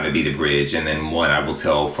my time at Be the Bridge, and then one I will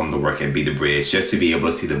tell from the work at Be the Bridge, just to be able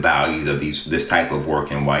to see the values of this type of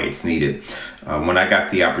work and why it's needed. When I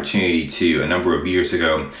got the opportunity to, a number of years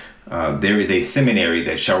ago, there is a seminary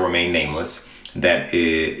that shall remain nameless that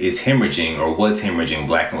is hemorrhaging or was hemorrhaging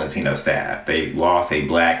Black and Latino staff. They lost a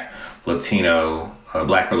Black or Latino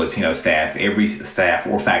staff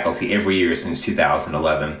or faculty every year since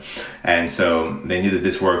 2011. And so they knew that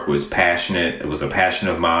this work was passionate. It was a passion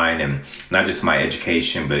of mine, and not just my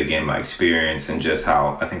education, but again, my experience and just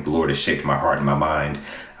how I think the Lord has shaped my heart and my mind.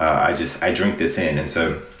 I drink this in. And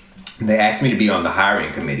so they asked me to be on the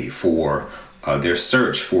hiring committee for their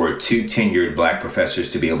search for 2 tenured Black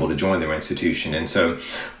professors to be able to join their institution. And so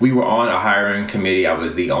we were on a hiring committee. I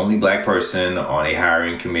was the only Black person on a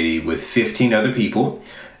hiring committee with 15 other people,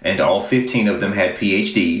 and all 15 of them had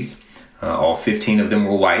PhDs. All 15 of them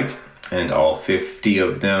were white, and all 15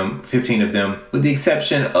 of them, with the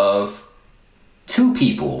exception of 2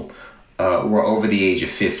 people, were over the age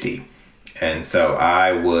of 50. And so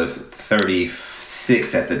I was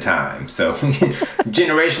 36 at the time. So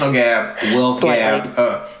generational gap, wealth gap,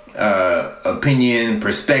 opinion,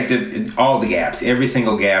 perspective, all the gaps, every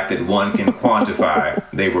single gap that one can quantify,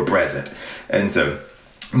 they were present. And so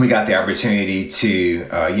we got the opportunity to,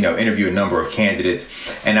 interview a number of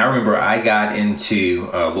candidates. And I remember I got into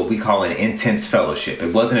what we call an intense fellowship.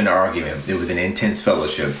 It wasn't an argument. It was an intense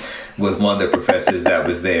fellowship with one of the professors that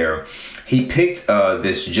was there. He picked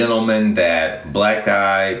this gentleman, that Black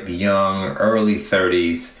guy, young, early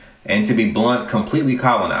 30s, and to be blunt, completely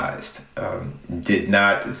colonized. Did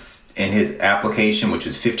not, in his application, which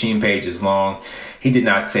was 15 pages long, he did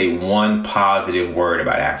not say one positive word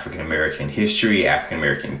about African-American history,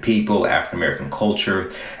 African-American people, African-American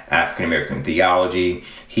culture, African-American theology.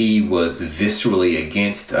 He was viscerally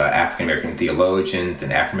against African-American theologians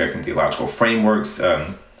and African-American theological frameworks.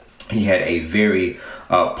 He had a very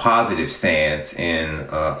positive stance in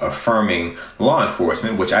affirming law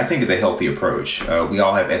enforcement, which I think is a healthy approach. We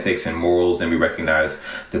all have ethics and morals, and we recognize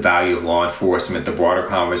the value of law enforcement. The broader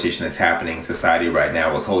conversation that's happening in society right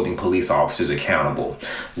now is holding police officers accountable,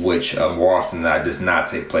 which more often than not does not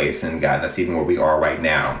take place, and gotten us even where we are right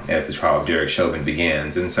now as the trial of Derek Chauvin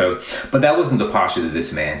begins. And so, but that wasn't the posture that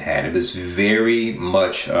this man had. It was very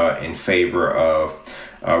much in favor of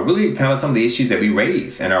really kind of some of the issues that we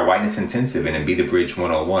raise in our Whiteness Intensive and in Be the Bridge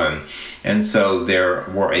 101. And so there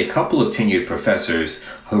were a couple of tenured professors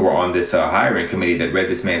who were on this hiring committee that read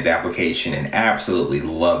this man's application and absolutely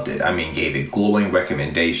loved it. I mean, gave it glowing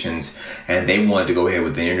recommendations, and they wanted to go ahead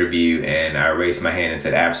with the interview. And I raised my hand and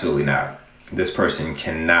said, absolutely not. This person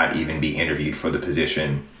cannot even be interviewed for the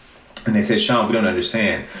position. And they said, Sean, we don't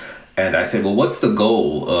understand. And I said, well, what's the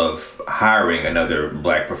goal of hiring another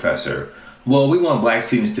Black professor? Well, we want Black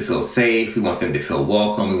students to feel safe. We want them to feel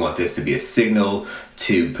welcome. We want this to be a signal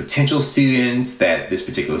to potential students that this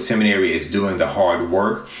particular seminary is doing the hard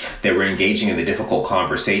work, that we're engaging in the difficult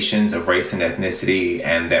conversations of race and ethnicity,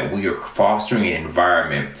 and that we are fostering an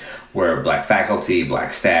environment where Black faculty,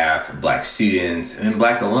 Black staff, Black students, and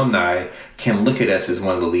Black alumni can look at us as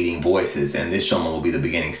one of the leading voices, and this gentleman will be the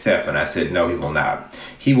beginning step. And I said, no, he will not.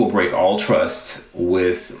 He will break all trust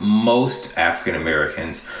with most African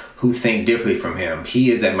Americans who think differently from him.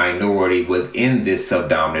 He is a minority within this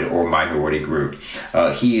subdominant or minority group.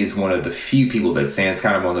 He is one of the few people that stands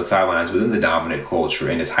kind of on the sidelines within the dominant culture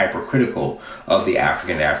and is hypercritical of the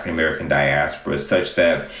African American diaspora, such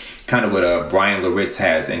that kind of what Brian Loritz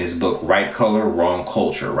has in his book, Right Color, Wrong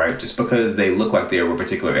Culture, right? Just because they look like they're of a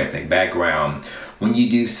particular ethnic background, when you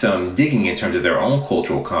do some digging in terms of their own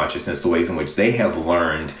cultural consciousness, the ways in which they have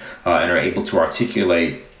learned and are able to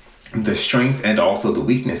articulate the strengths and also the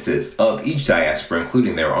weaknesses of each diaspora,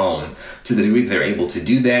 including their own, to the degree that they're able to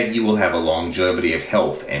do that, you will have a longevity of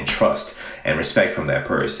health and trust and respect from that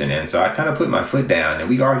person. And so I kind of put my foot down and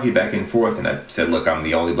we argued back and forth, and I said, look, I'm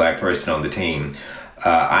the only Black person on the team.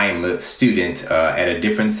 I am a student at a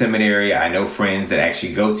different seminary. I know friends that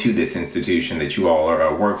actually go to this institution that you all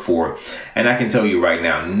are, work for. And I can tell you right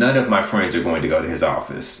now, none of my friends are going to go to his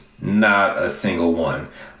office. Not a single one.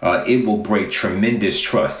 It will break tremendous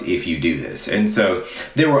trust if you do this. And so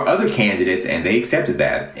there were other candidates and they accepted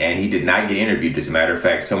that. And he did not get interviewed. As a matter of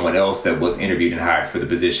fact, someone else that was interviewed and hired for the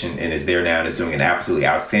position and is there now and is doing an absolutely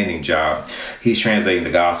outstanding job. He's translating the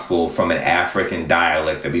gospel from an African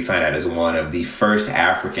dialect that we find out is one of the first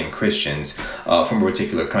African Christians from a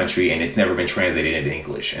particular country, and it's never been translated into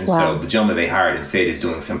English. And so the gentleman they hired instead is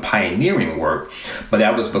doing some pioneering work, but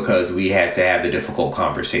that was because we had to have the difficult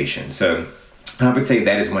conversation. So I would say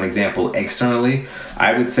that is one example externally.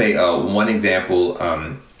 I would say one example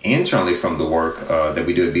internally from the work that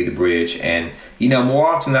we do at Be the Bridge. And, you know, more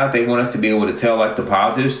often than not, they want us to be able to tell like the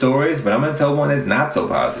positive stories, but I'm going to tell one that's not so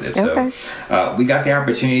positive. Okay. So we got the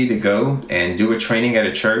opportunity to go and do a training at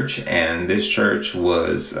a church. And this church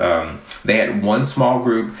was, they had one small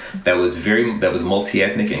group that was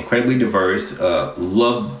multi-ethnic, incredibly diverse,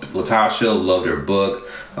 loved Latasha, loved her book,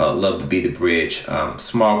 loved to Be the Bridge.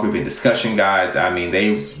 Small group and discussion guides. I mean,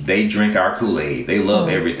 they drink our Kool-Aid. They love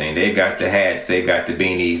everything. They've got the hats, they've got the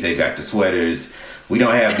beanies, they've got the sweaters. We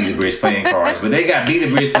don't have Be the Bridge playing cards, but they got Be the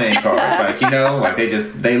Bridge playing cards. Like, you know, like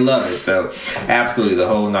they love it. So absolutely the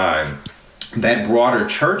whole nine. That broader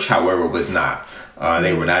church, however, was not.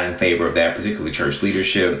 They were not in favor of that, particularly church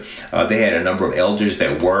leadership. They had a number of elders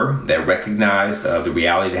that recognized the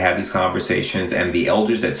reality to have these conversations. And the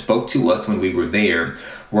elders that spoke to us when we were there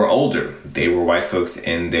were older. They were white folks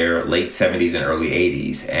in their late 70s and early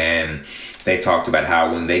 80s. And they talked about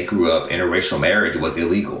how when they grew up, interracial marriage was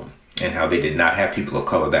illegal and how they did not have people of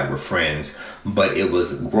color that were friends. But it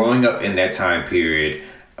was growing up in that time period,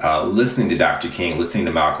 listening to Dr. King, listening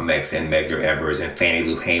to Malcolm X and Medgar Evers and Fannie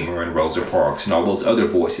Lou Hamer and Rosa Parks and all those other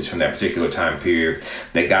voices from that particular time period,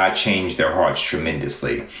 that God changed their hearts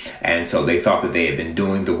tremendously. And so they thought that they had been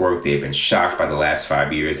doing the work. They had been shocked by the last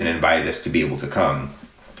 5 years and invited us to be able to come.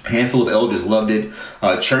 A handful of elders loved it.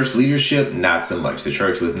 Church leadership, not so much. The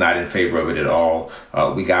church was not in favor of it at all.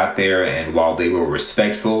 We got there, and while they were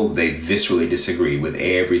respectful, they viscerally disagreed with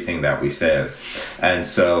everything that we said. And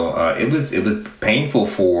so it was painful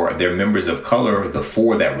for their members of color, the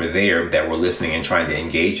four that were there, that were listening and trying to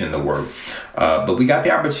engage in the work. But we got the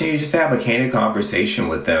opportunity just to have a candid conversation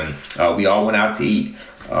with them. We all went out to eat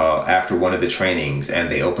after one of the trainings, and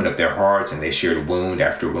they opened up their hearts and they shared wound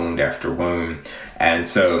after wound after wound. And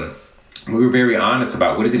so we were very honest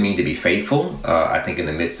about what does it mean to be faithful, I think in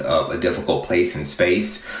the midst of a difficult place and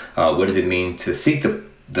space. What does it mean to seek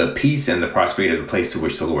the peace and the prosperity of the place to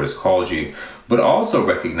which the Lord has called you, but also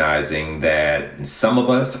recognizing that some of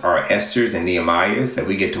us are Esthers and Nehemiahs, that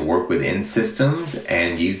we get to work within systems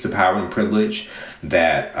and use the power and privilege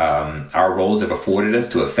that our roles have afforded us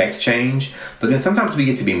to affect change. But then sometimes we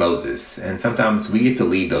get to be Moses, and sometimes we get to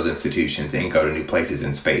leave those institutions and go to new places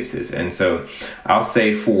and spaces. And so I'll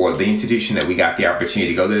say for the institution that we got the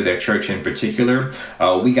opportunity to go there, their church in particular,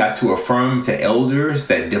 we got to affirm to elders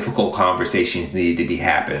that difficult conversations needed to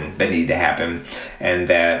happen, and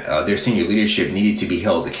that their senior leadership needed to be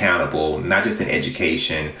held accountable, not just in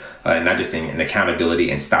education, not just in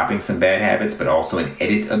accountability and stopping some bad habits, but also in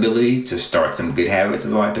editability to start some good habits,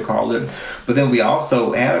 as I like to call it. But then we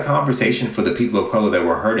also had a conversation for the people of color that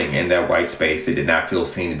were hurting in that white space. They did not feel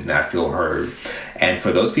seen, did not feel heard. And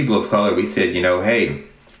for those people of color, we said, hey,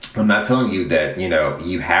 I'm not telling you that,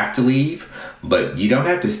 you have to leave, but you don't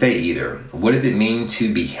have to stay either. What does it mean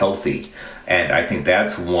to be healthy? And I think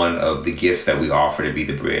that's one of the gifts that we offer to Be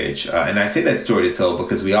the Bridge. And I say that story to tell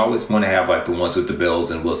because we always want to have like the ones with the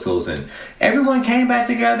bells and whistles and everyone came back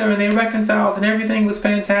together and they reconciled and everything was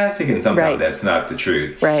fantastic. And sometimes that's not the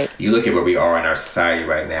truth. Right. You look at where we are in our society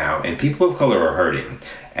right now and people of color are hurting.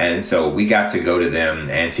 And so we got to go to them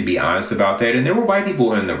and to be honest about that. And there were white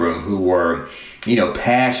people in the room who were,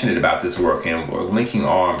 passionate about this work and were linking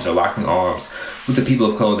arms or locking arms with the people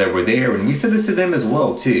of color that were there. And we said this to them as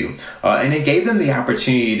well, too. And it gave them the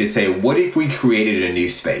opportunity to say, what if we created a new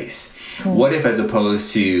space? What if, as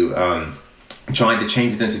opposed to trying to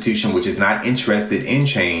change this institution, which is not interested in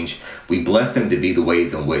change, we bless them to be the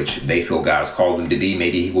ways in which they feel God's called them to be.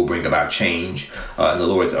 Maybe he will bring about change in the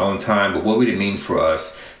Lord's own time. But what would it mean for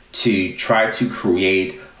us to try to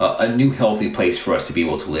create a new healthy place for us to be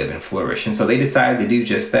able to live and flourish? And so they decided to do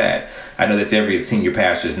just that. I know that's every senior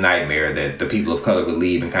pastor's nightmare that the people of color would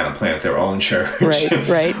leave and kind of plant their own church.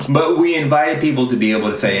 Right. But we invited people to be able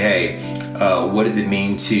to say, hey, what does it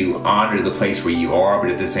mean to honor the place where you are, but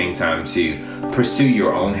at the same time to pursue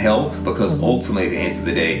your own health? Because ultimately, at the end of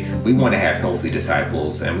the day, we want to have healthy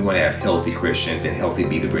disciples and we want to have healthy Christians and healthy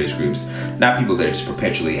Be the Bridge groups, not people that are just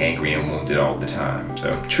perpetually angry and wounded all the time.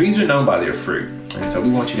 So trees are known by their fruit. And so we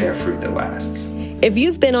want you to have fruit that lasts. If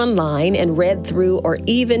you've been online and read through or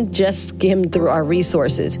even just skimmed through our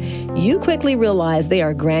resources, you quickly realize they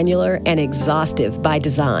are granular and exhaustive by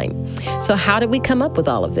design. So how did we come up with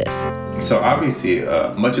all of this? So obviously,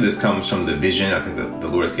 much of this comes from the vision I think that the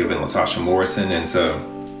Lord has given Latasha Morrison. And so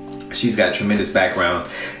she's got tremendous background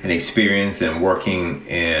and experience in working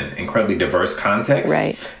in incredibly diverse contexts.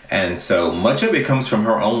 Right. And so much of it comes from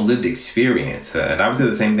her own lived experience. And I would say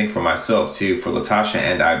the same thing for myself, too, for Latasha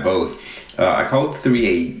and I both. I call it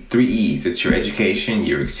three E's. It's your education,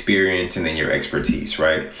 your experience, and then your expertise,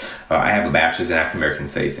 right? I have a bachelor's in African American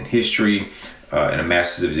Studies and History and a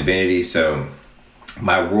master's of Divinity. So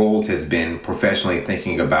my world has been professionally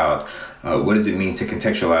thinking about what does it mean to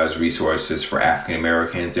contextualize resources for African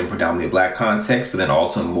Americans in predominantly Black context, but then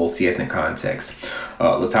also in multi-ethnic context.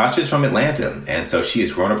 Latasha is from Atlanta, and so she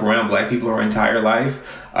has grown up around Black people her entire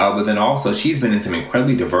life. But then also she's been in some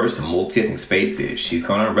incredibly diverse and multi-ethnic spaces. She's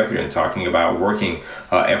gone on record and talking about working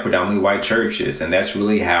at predominantly white churches. And that's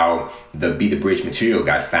really how the Be the Bridge material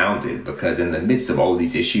got founded, because in the midst of all of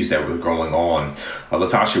these issues that were going on,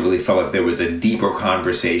 Latasha really felt like there was a deeper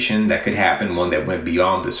conversation that could happen, one that went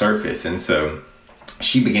beyond the surface. And so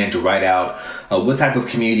she began to write out what type of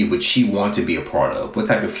community would she want to be a part of? What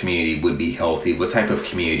type of community would be healthy? What type of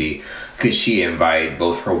community could she invite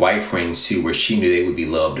both her white friends to, where she knew they would be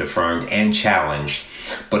loved, affirmed, and challenged,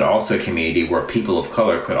 but also a community where people of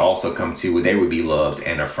color could also come to, where they would be loved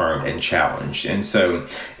and affirmed and challenged. And so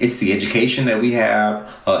it's the education that we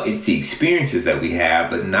have, it's the experiences that we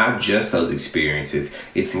have, but not just those experiences.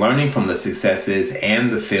 It's learning from the successes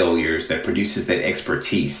and the failures that produces that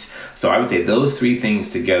expertise. So I would say those three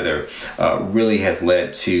things together really has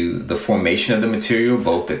led to the formation of the material,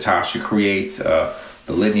 both that Tasha creates,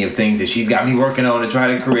 the litany of things that she's got me working on to try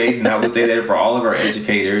to create. And I would say that for all of our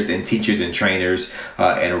educators and teachers and trainers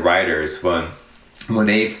and writers, when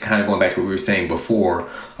they've kind of going back to what we were saying before,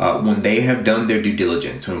 when they have done their due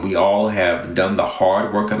diligence, when we all have done the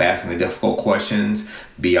hard work of asking the difficult questions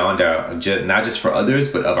beyond our, not just for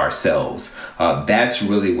others, but of ourselves, that's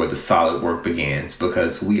really where the solid work begins,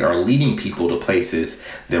 because we are leading people to places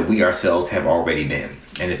that we ourselves have already been.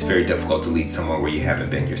 And it's very difficult to lead someone where you haven't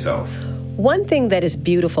been yourself. One thing that is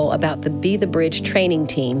beautiful about the Be the Bridge training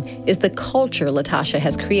team is the culture Latasha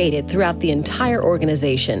has created throughout the entire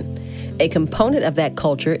organization. A component of that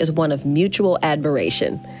culture is one of mutual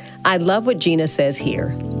admiration. I love what Gina says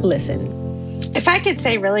here. Listen. If I could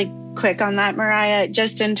say really quick on that, Mariah,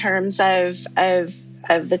 just in terms of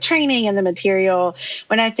the training and the material,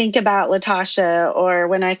 when I think about Latasha, or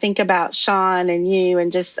when I think about Sean and you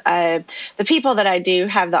and just the people that I do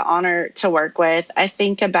have the honor to work with, I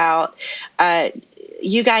think about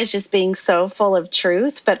you guys just being so full of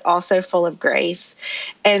truth, but also full of grace.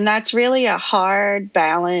 And that's really a hard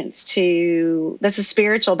balance that's a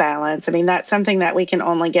spiritual balance. I mean, that's something that we can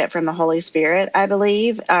only get from the Holy Spirit, I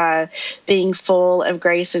believe, being full of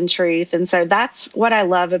grace and truth. And so that's what I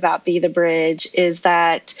love about Be the Bridge, is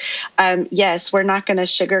that, yes, we're not going to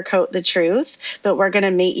sugarcoat the truth, but we're going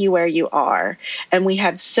to meet you where you are. And we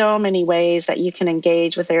have so many ways that you can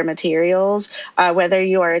engage with their materials, whether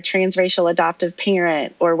you are a transracial adoptive parent,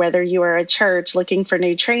 or whether you are a church looking for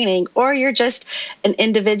new training, or you're just an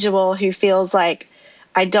individual who feels like,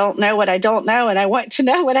 I don't know what I don't know, and I want to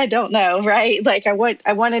know what I don't know, right? Like I want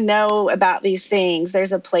to know about these things.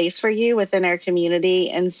 There's a place for you within our community.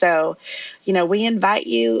 And so, we invite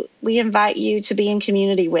you to be in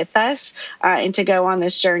community with us and to go on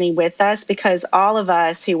this journey with us, because all of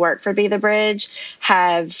us who work for Be the Bridge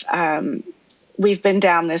have we've been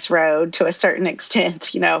down this road to a certain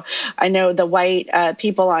extent. I know the white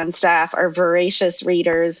people on staff are voracious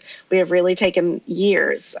readers. We have really taken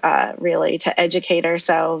years, really, to educate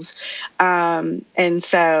ourselves. And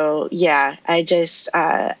so,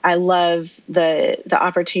 I love the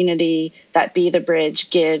opportunity that Be the Bridge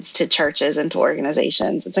gives to churches and to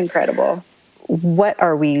organizations. It's incredible. What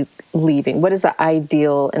are we leaving? What is the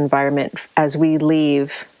ideal environment as we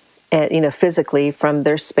leave, physically from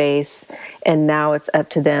their space, and now it's up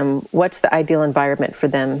to them? What's the ideal environment for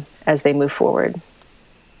them as they move forward?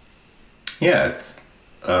 Yeah, it's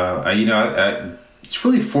it's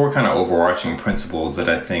really 4 kind of overarching principles that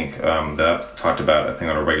I think that I've talked about, I think,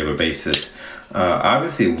 on a regular basis.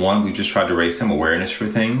 Obviously, one, we just tried to raise some awareness for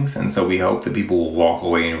things, and so we hope that people will walk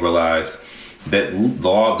away and realize that the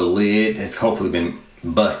law of the lid has hopefully been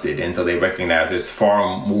busted, and so they recognize there's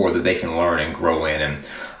far more that they can learn and grow in. And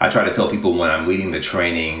I try to tell people when I'm leading the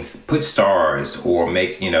trainings, put stars or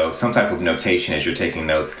make some type of notation as you're taking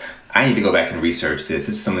notes. I need to go back and research this. This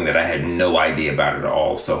is something that I had no idea about at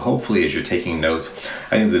all. So hopefully as you're taking notes,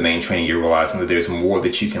 I think the main training, you're realizing that there's more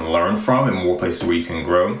that you can learn from and more places where you can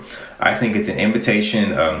grow. I think it's an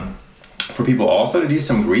invitation for people also to do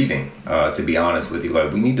some grieving, to be honest with you.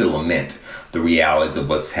 Like, we need to lament the realities of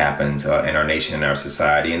what's happened in our nation and our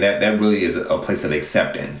society. And that really is a place of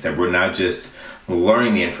acceptance, that we're not just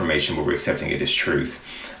learning the information, but we're accepting it as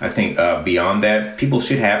truth. I think beyond that, people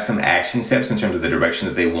should have some action steps in terms of the direction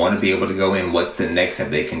that they want to be able to go in. What's the next step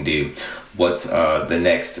they can do? What's the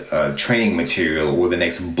next training material or the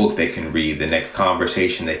next book they can read, the next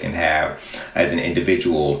conversation they can have as an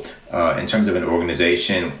individual? In terms of an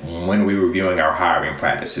organization, when are we reviewing our hiring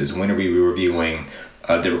practices? When are we reviewing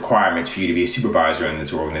the requirements for you to be a supervisor in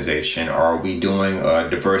this organization? Are we doing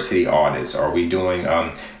diversity audits? Are we doing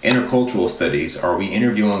intercultural studies? Are we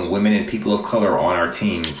interviewing women and people of color on our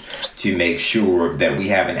teams to make sure that we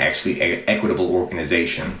have an actually equitable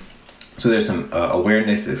organization? So there's some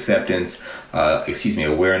awareness, acceptance,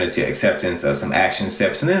 some action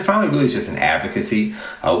steps. And then finally, really, it's just an advocacy.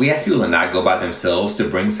 We ask people to not go by themselves, to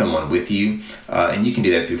bring someone with you. And you can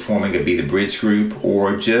do that through forming a Be the Bridge group,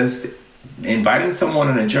 or just inviting someone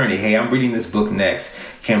on a journey. Hey, I'm reading this book next.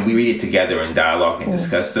 Can we read it together and dialogue and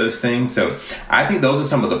discuss those things? So I think those are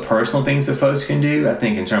some of the personal things that folks can do. I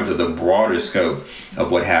think in terms of the broader scope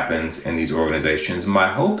of what happens in these organizations, my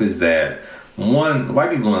hope is that, one, the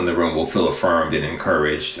white people in the room will feel affirmed and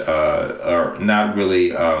encouraged, or not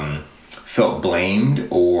really felt blamed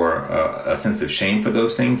or a sense of shame for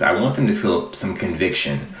those things. I want them to feel some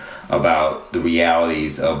conviction about the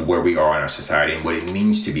realities of where we are in our society and what it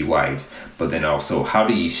means to be white, but then also, how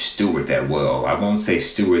do you steward that well? I won't say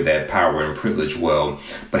steward that power and privilege well,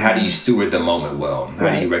 but how do you steward the moment well? How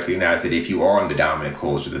do you recognize that if you are in the dominant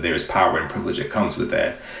culture, that there's power and privilege that comes with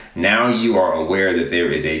that? Now you are aware that there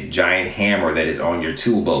is a giant hammer that is on your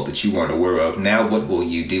tool belt that you weren't aware of. Now what will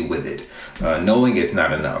you do with it? Knowing is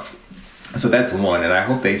not enough. So that's one, and I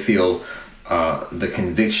hope they feel the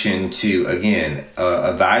conviction to, again,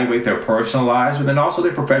 evaluate their personal lives, but then also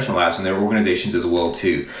their professional lives and their organizations as well,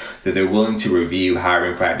 too. That they're willing to review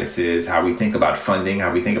hiring practices, how we think about funding,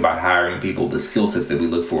 how we think about hiring people, the skill sets that we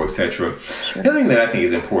look for, etc. Sure. The other thing that I think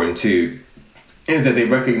is important, too, is that they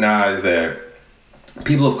recognize that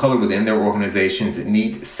people of color within their organizations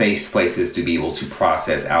need safe places to be able to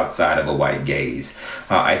process outside of a white gaze.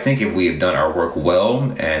 I think if we have done our work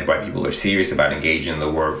well and white people are serious about engaging in the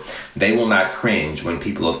work, they will not cringe when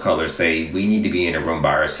people of color say we need to be in a room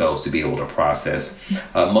by ourselves to be able to process.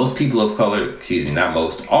 Most people of color,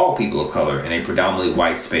 all people of color in a predominantly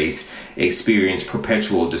white space experience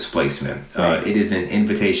perpetual displacement. It is an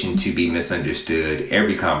invitation to be misunderstood.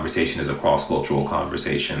 Every conversation is a cross-cultural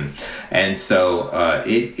conversation. And so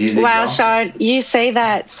it is exhausting. Sean, you say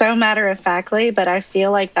that so matter-of-factly, but I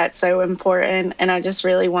feel like that's so important, and I just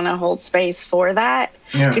really want to hold space for that.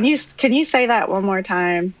 Yeah. Can you say that one more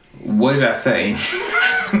time? What did I say?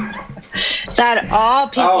 That all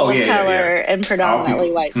people of color and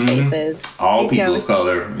predominantly white spaces. All people of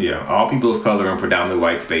color in predominantly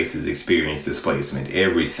white spaces experience displacement.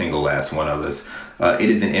 Every single last one of us. it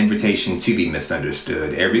is an invitation to be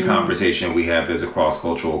misunderstood. Every conversation we have is a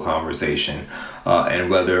cross-cultural conversation. And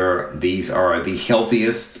whether these are the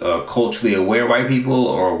healthiest, culturally aware white people,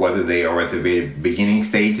 or whether they are at the very beginning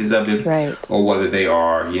stages of it, right, or whether they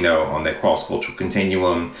are, on that cross-cultural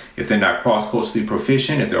continuum, if they're not cross-culturally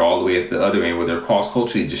proficient, if they're all the way at the other end where they're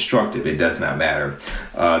cross-culturally destructive, it does not matter.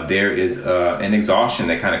 There is an exhaustion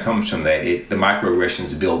that kind of comes from that. The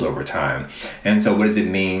microaggressions build over time. And so what does it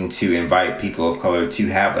mean to invite people of color to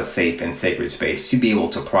have a safe and sacred space to be able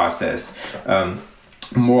to process?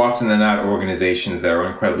 More often than not, organizations that are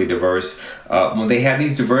incredibly diverse, when they have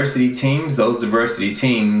these diversity teams, those diversity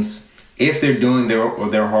teams, if they're doing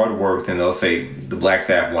their hard work, then they'll say the Black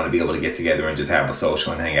staff want to be able to get together and just have a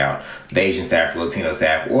social and hang out. The Asian staff, the Latino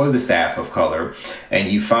staff, or the staff of color. And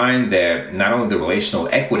you find that not only the relational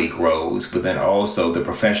equity grows, but then also the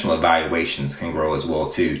professional evaluations can grow as well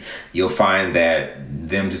too. You'll find that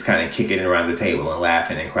them just kind of kicking it around the table and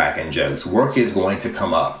laughing and cracking jokes. Work is going to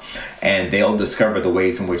come up, and they'll discover the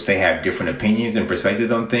ways in which they have different opinions and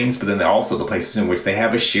perspectives on things, but then also the places in which they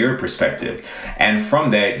have a shared perspective. And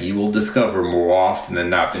from that, you will discover more often than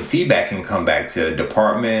not that feedback can come back to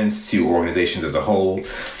departments, to organizations as a whole,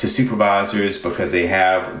 to supervisors, because they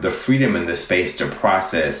have the freedom and the space to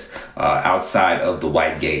process outside of the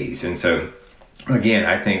white gaze. And so, again,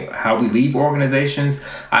 I think how we leave organizations,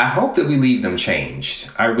 I hope that we leave them changed.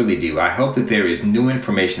 I really do. I hope that there is new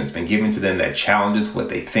information that's been given to them that challenges what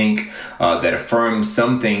they think, that affirms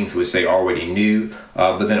some things which they already knew,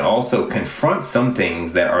 but then also confronts some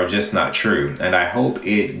things that are just not true. And I hope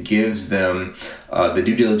it gives them the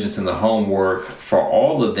due diligence and the homework for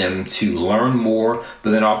all of them to learn more, but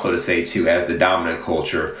then also to say, too, as the dominant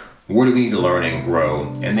culture, where do we need to learn and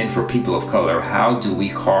grow? And then for people of color, how do we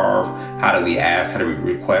carve? How do we ask? How do we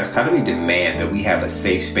request? How do we demand that we have a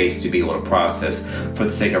safe space to be able to process for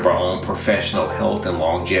the sake of our own professional health and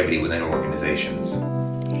longevity within organizations?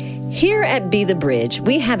 Here at Be the Bridge,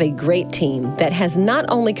 we have a great team that has not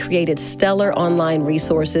only created stellar online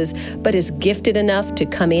resources, but is gifted enough to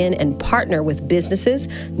come in and partner with businesses,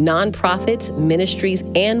 nonprofits, ministries,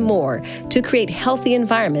 and more to create healthy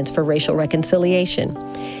environments for racial reconciliation.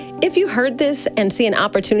 If you heard this and see an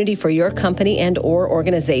opportunity for your company and or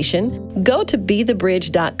organization, go to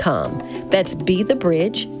BeTheBridge.com. That's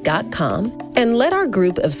BeTheBridge.com, and let our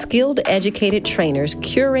group of skilled, educated trainers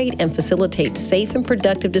curate and facilitate safe and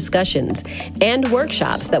productive discussions and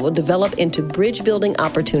workshops that will develop into bridge-building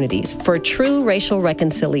opportunities for true racial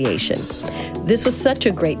reconciliation. This was such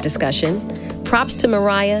a great discussion. Props to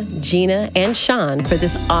Mariah, Gina, and Sean for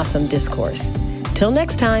this awesome discourse. Till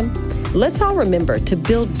next time, let's all remember to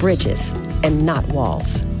build bridges and not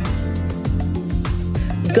walls.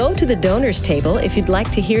 Go to the donors table if you'd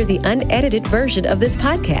like to hear the unedited version of this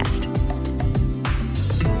podcast.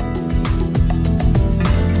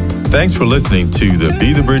 Thanks for listening to the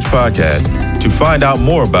Be the Bridge podcast. To find out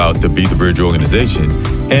more about the Be the Bridge organization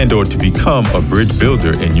and or to become a bridge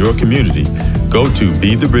builder in your community, go to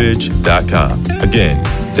BeTheBridge.com. Again,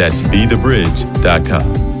 that's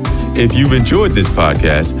BeTheBridge.com. If you've enjoyed this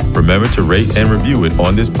podcast, remember to rate and review it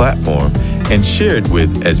on this platform and share it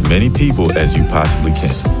with as many people as you possibly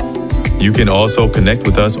can. You can also connect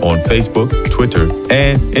with us on Facebook, Twitter,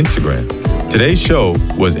 and Instagram. Today's show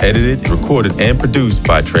was edited, recorded, and produced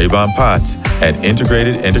by Trayvon Potts at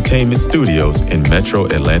Integrated Entertainment Studios in Metro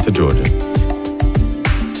Atlanta, Georgia.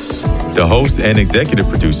 The host and executive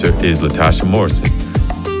producer is Latasha Morrison.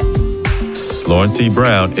 Lauren C.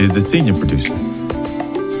 Brown is the senior producer.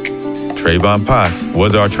 Trayvon Potts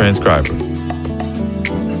was our transcriber.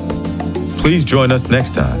 Please join us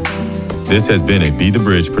next time. This has been a Be the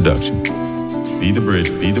Bridge production. Be the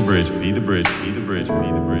Bridge, be the Bridge, be the Bridge, be the Bridge,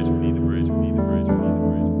 be the Bridge, be the Bridge.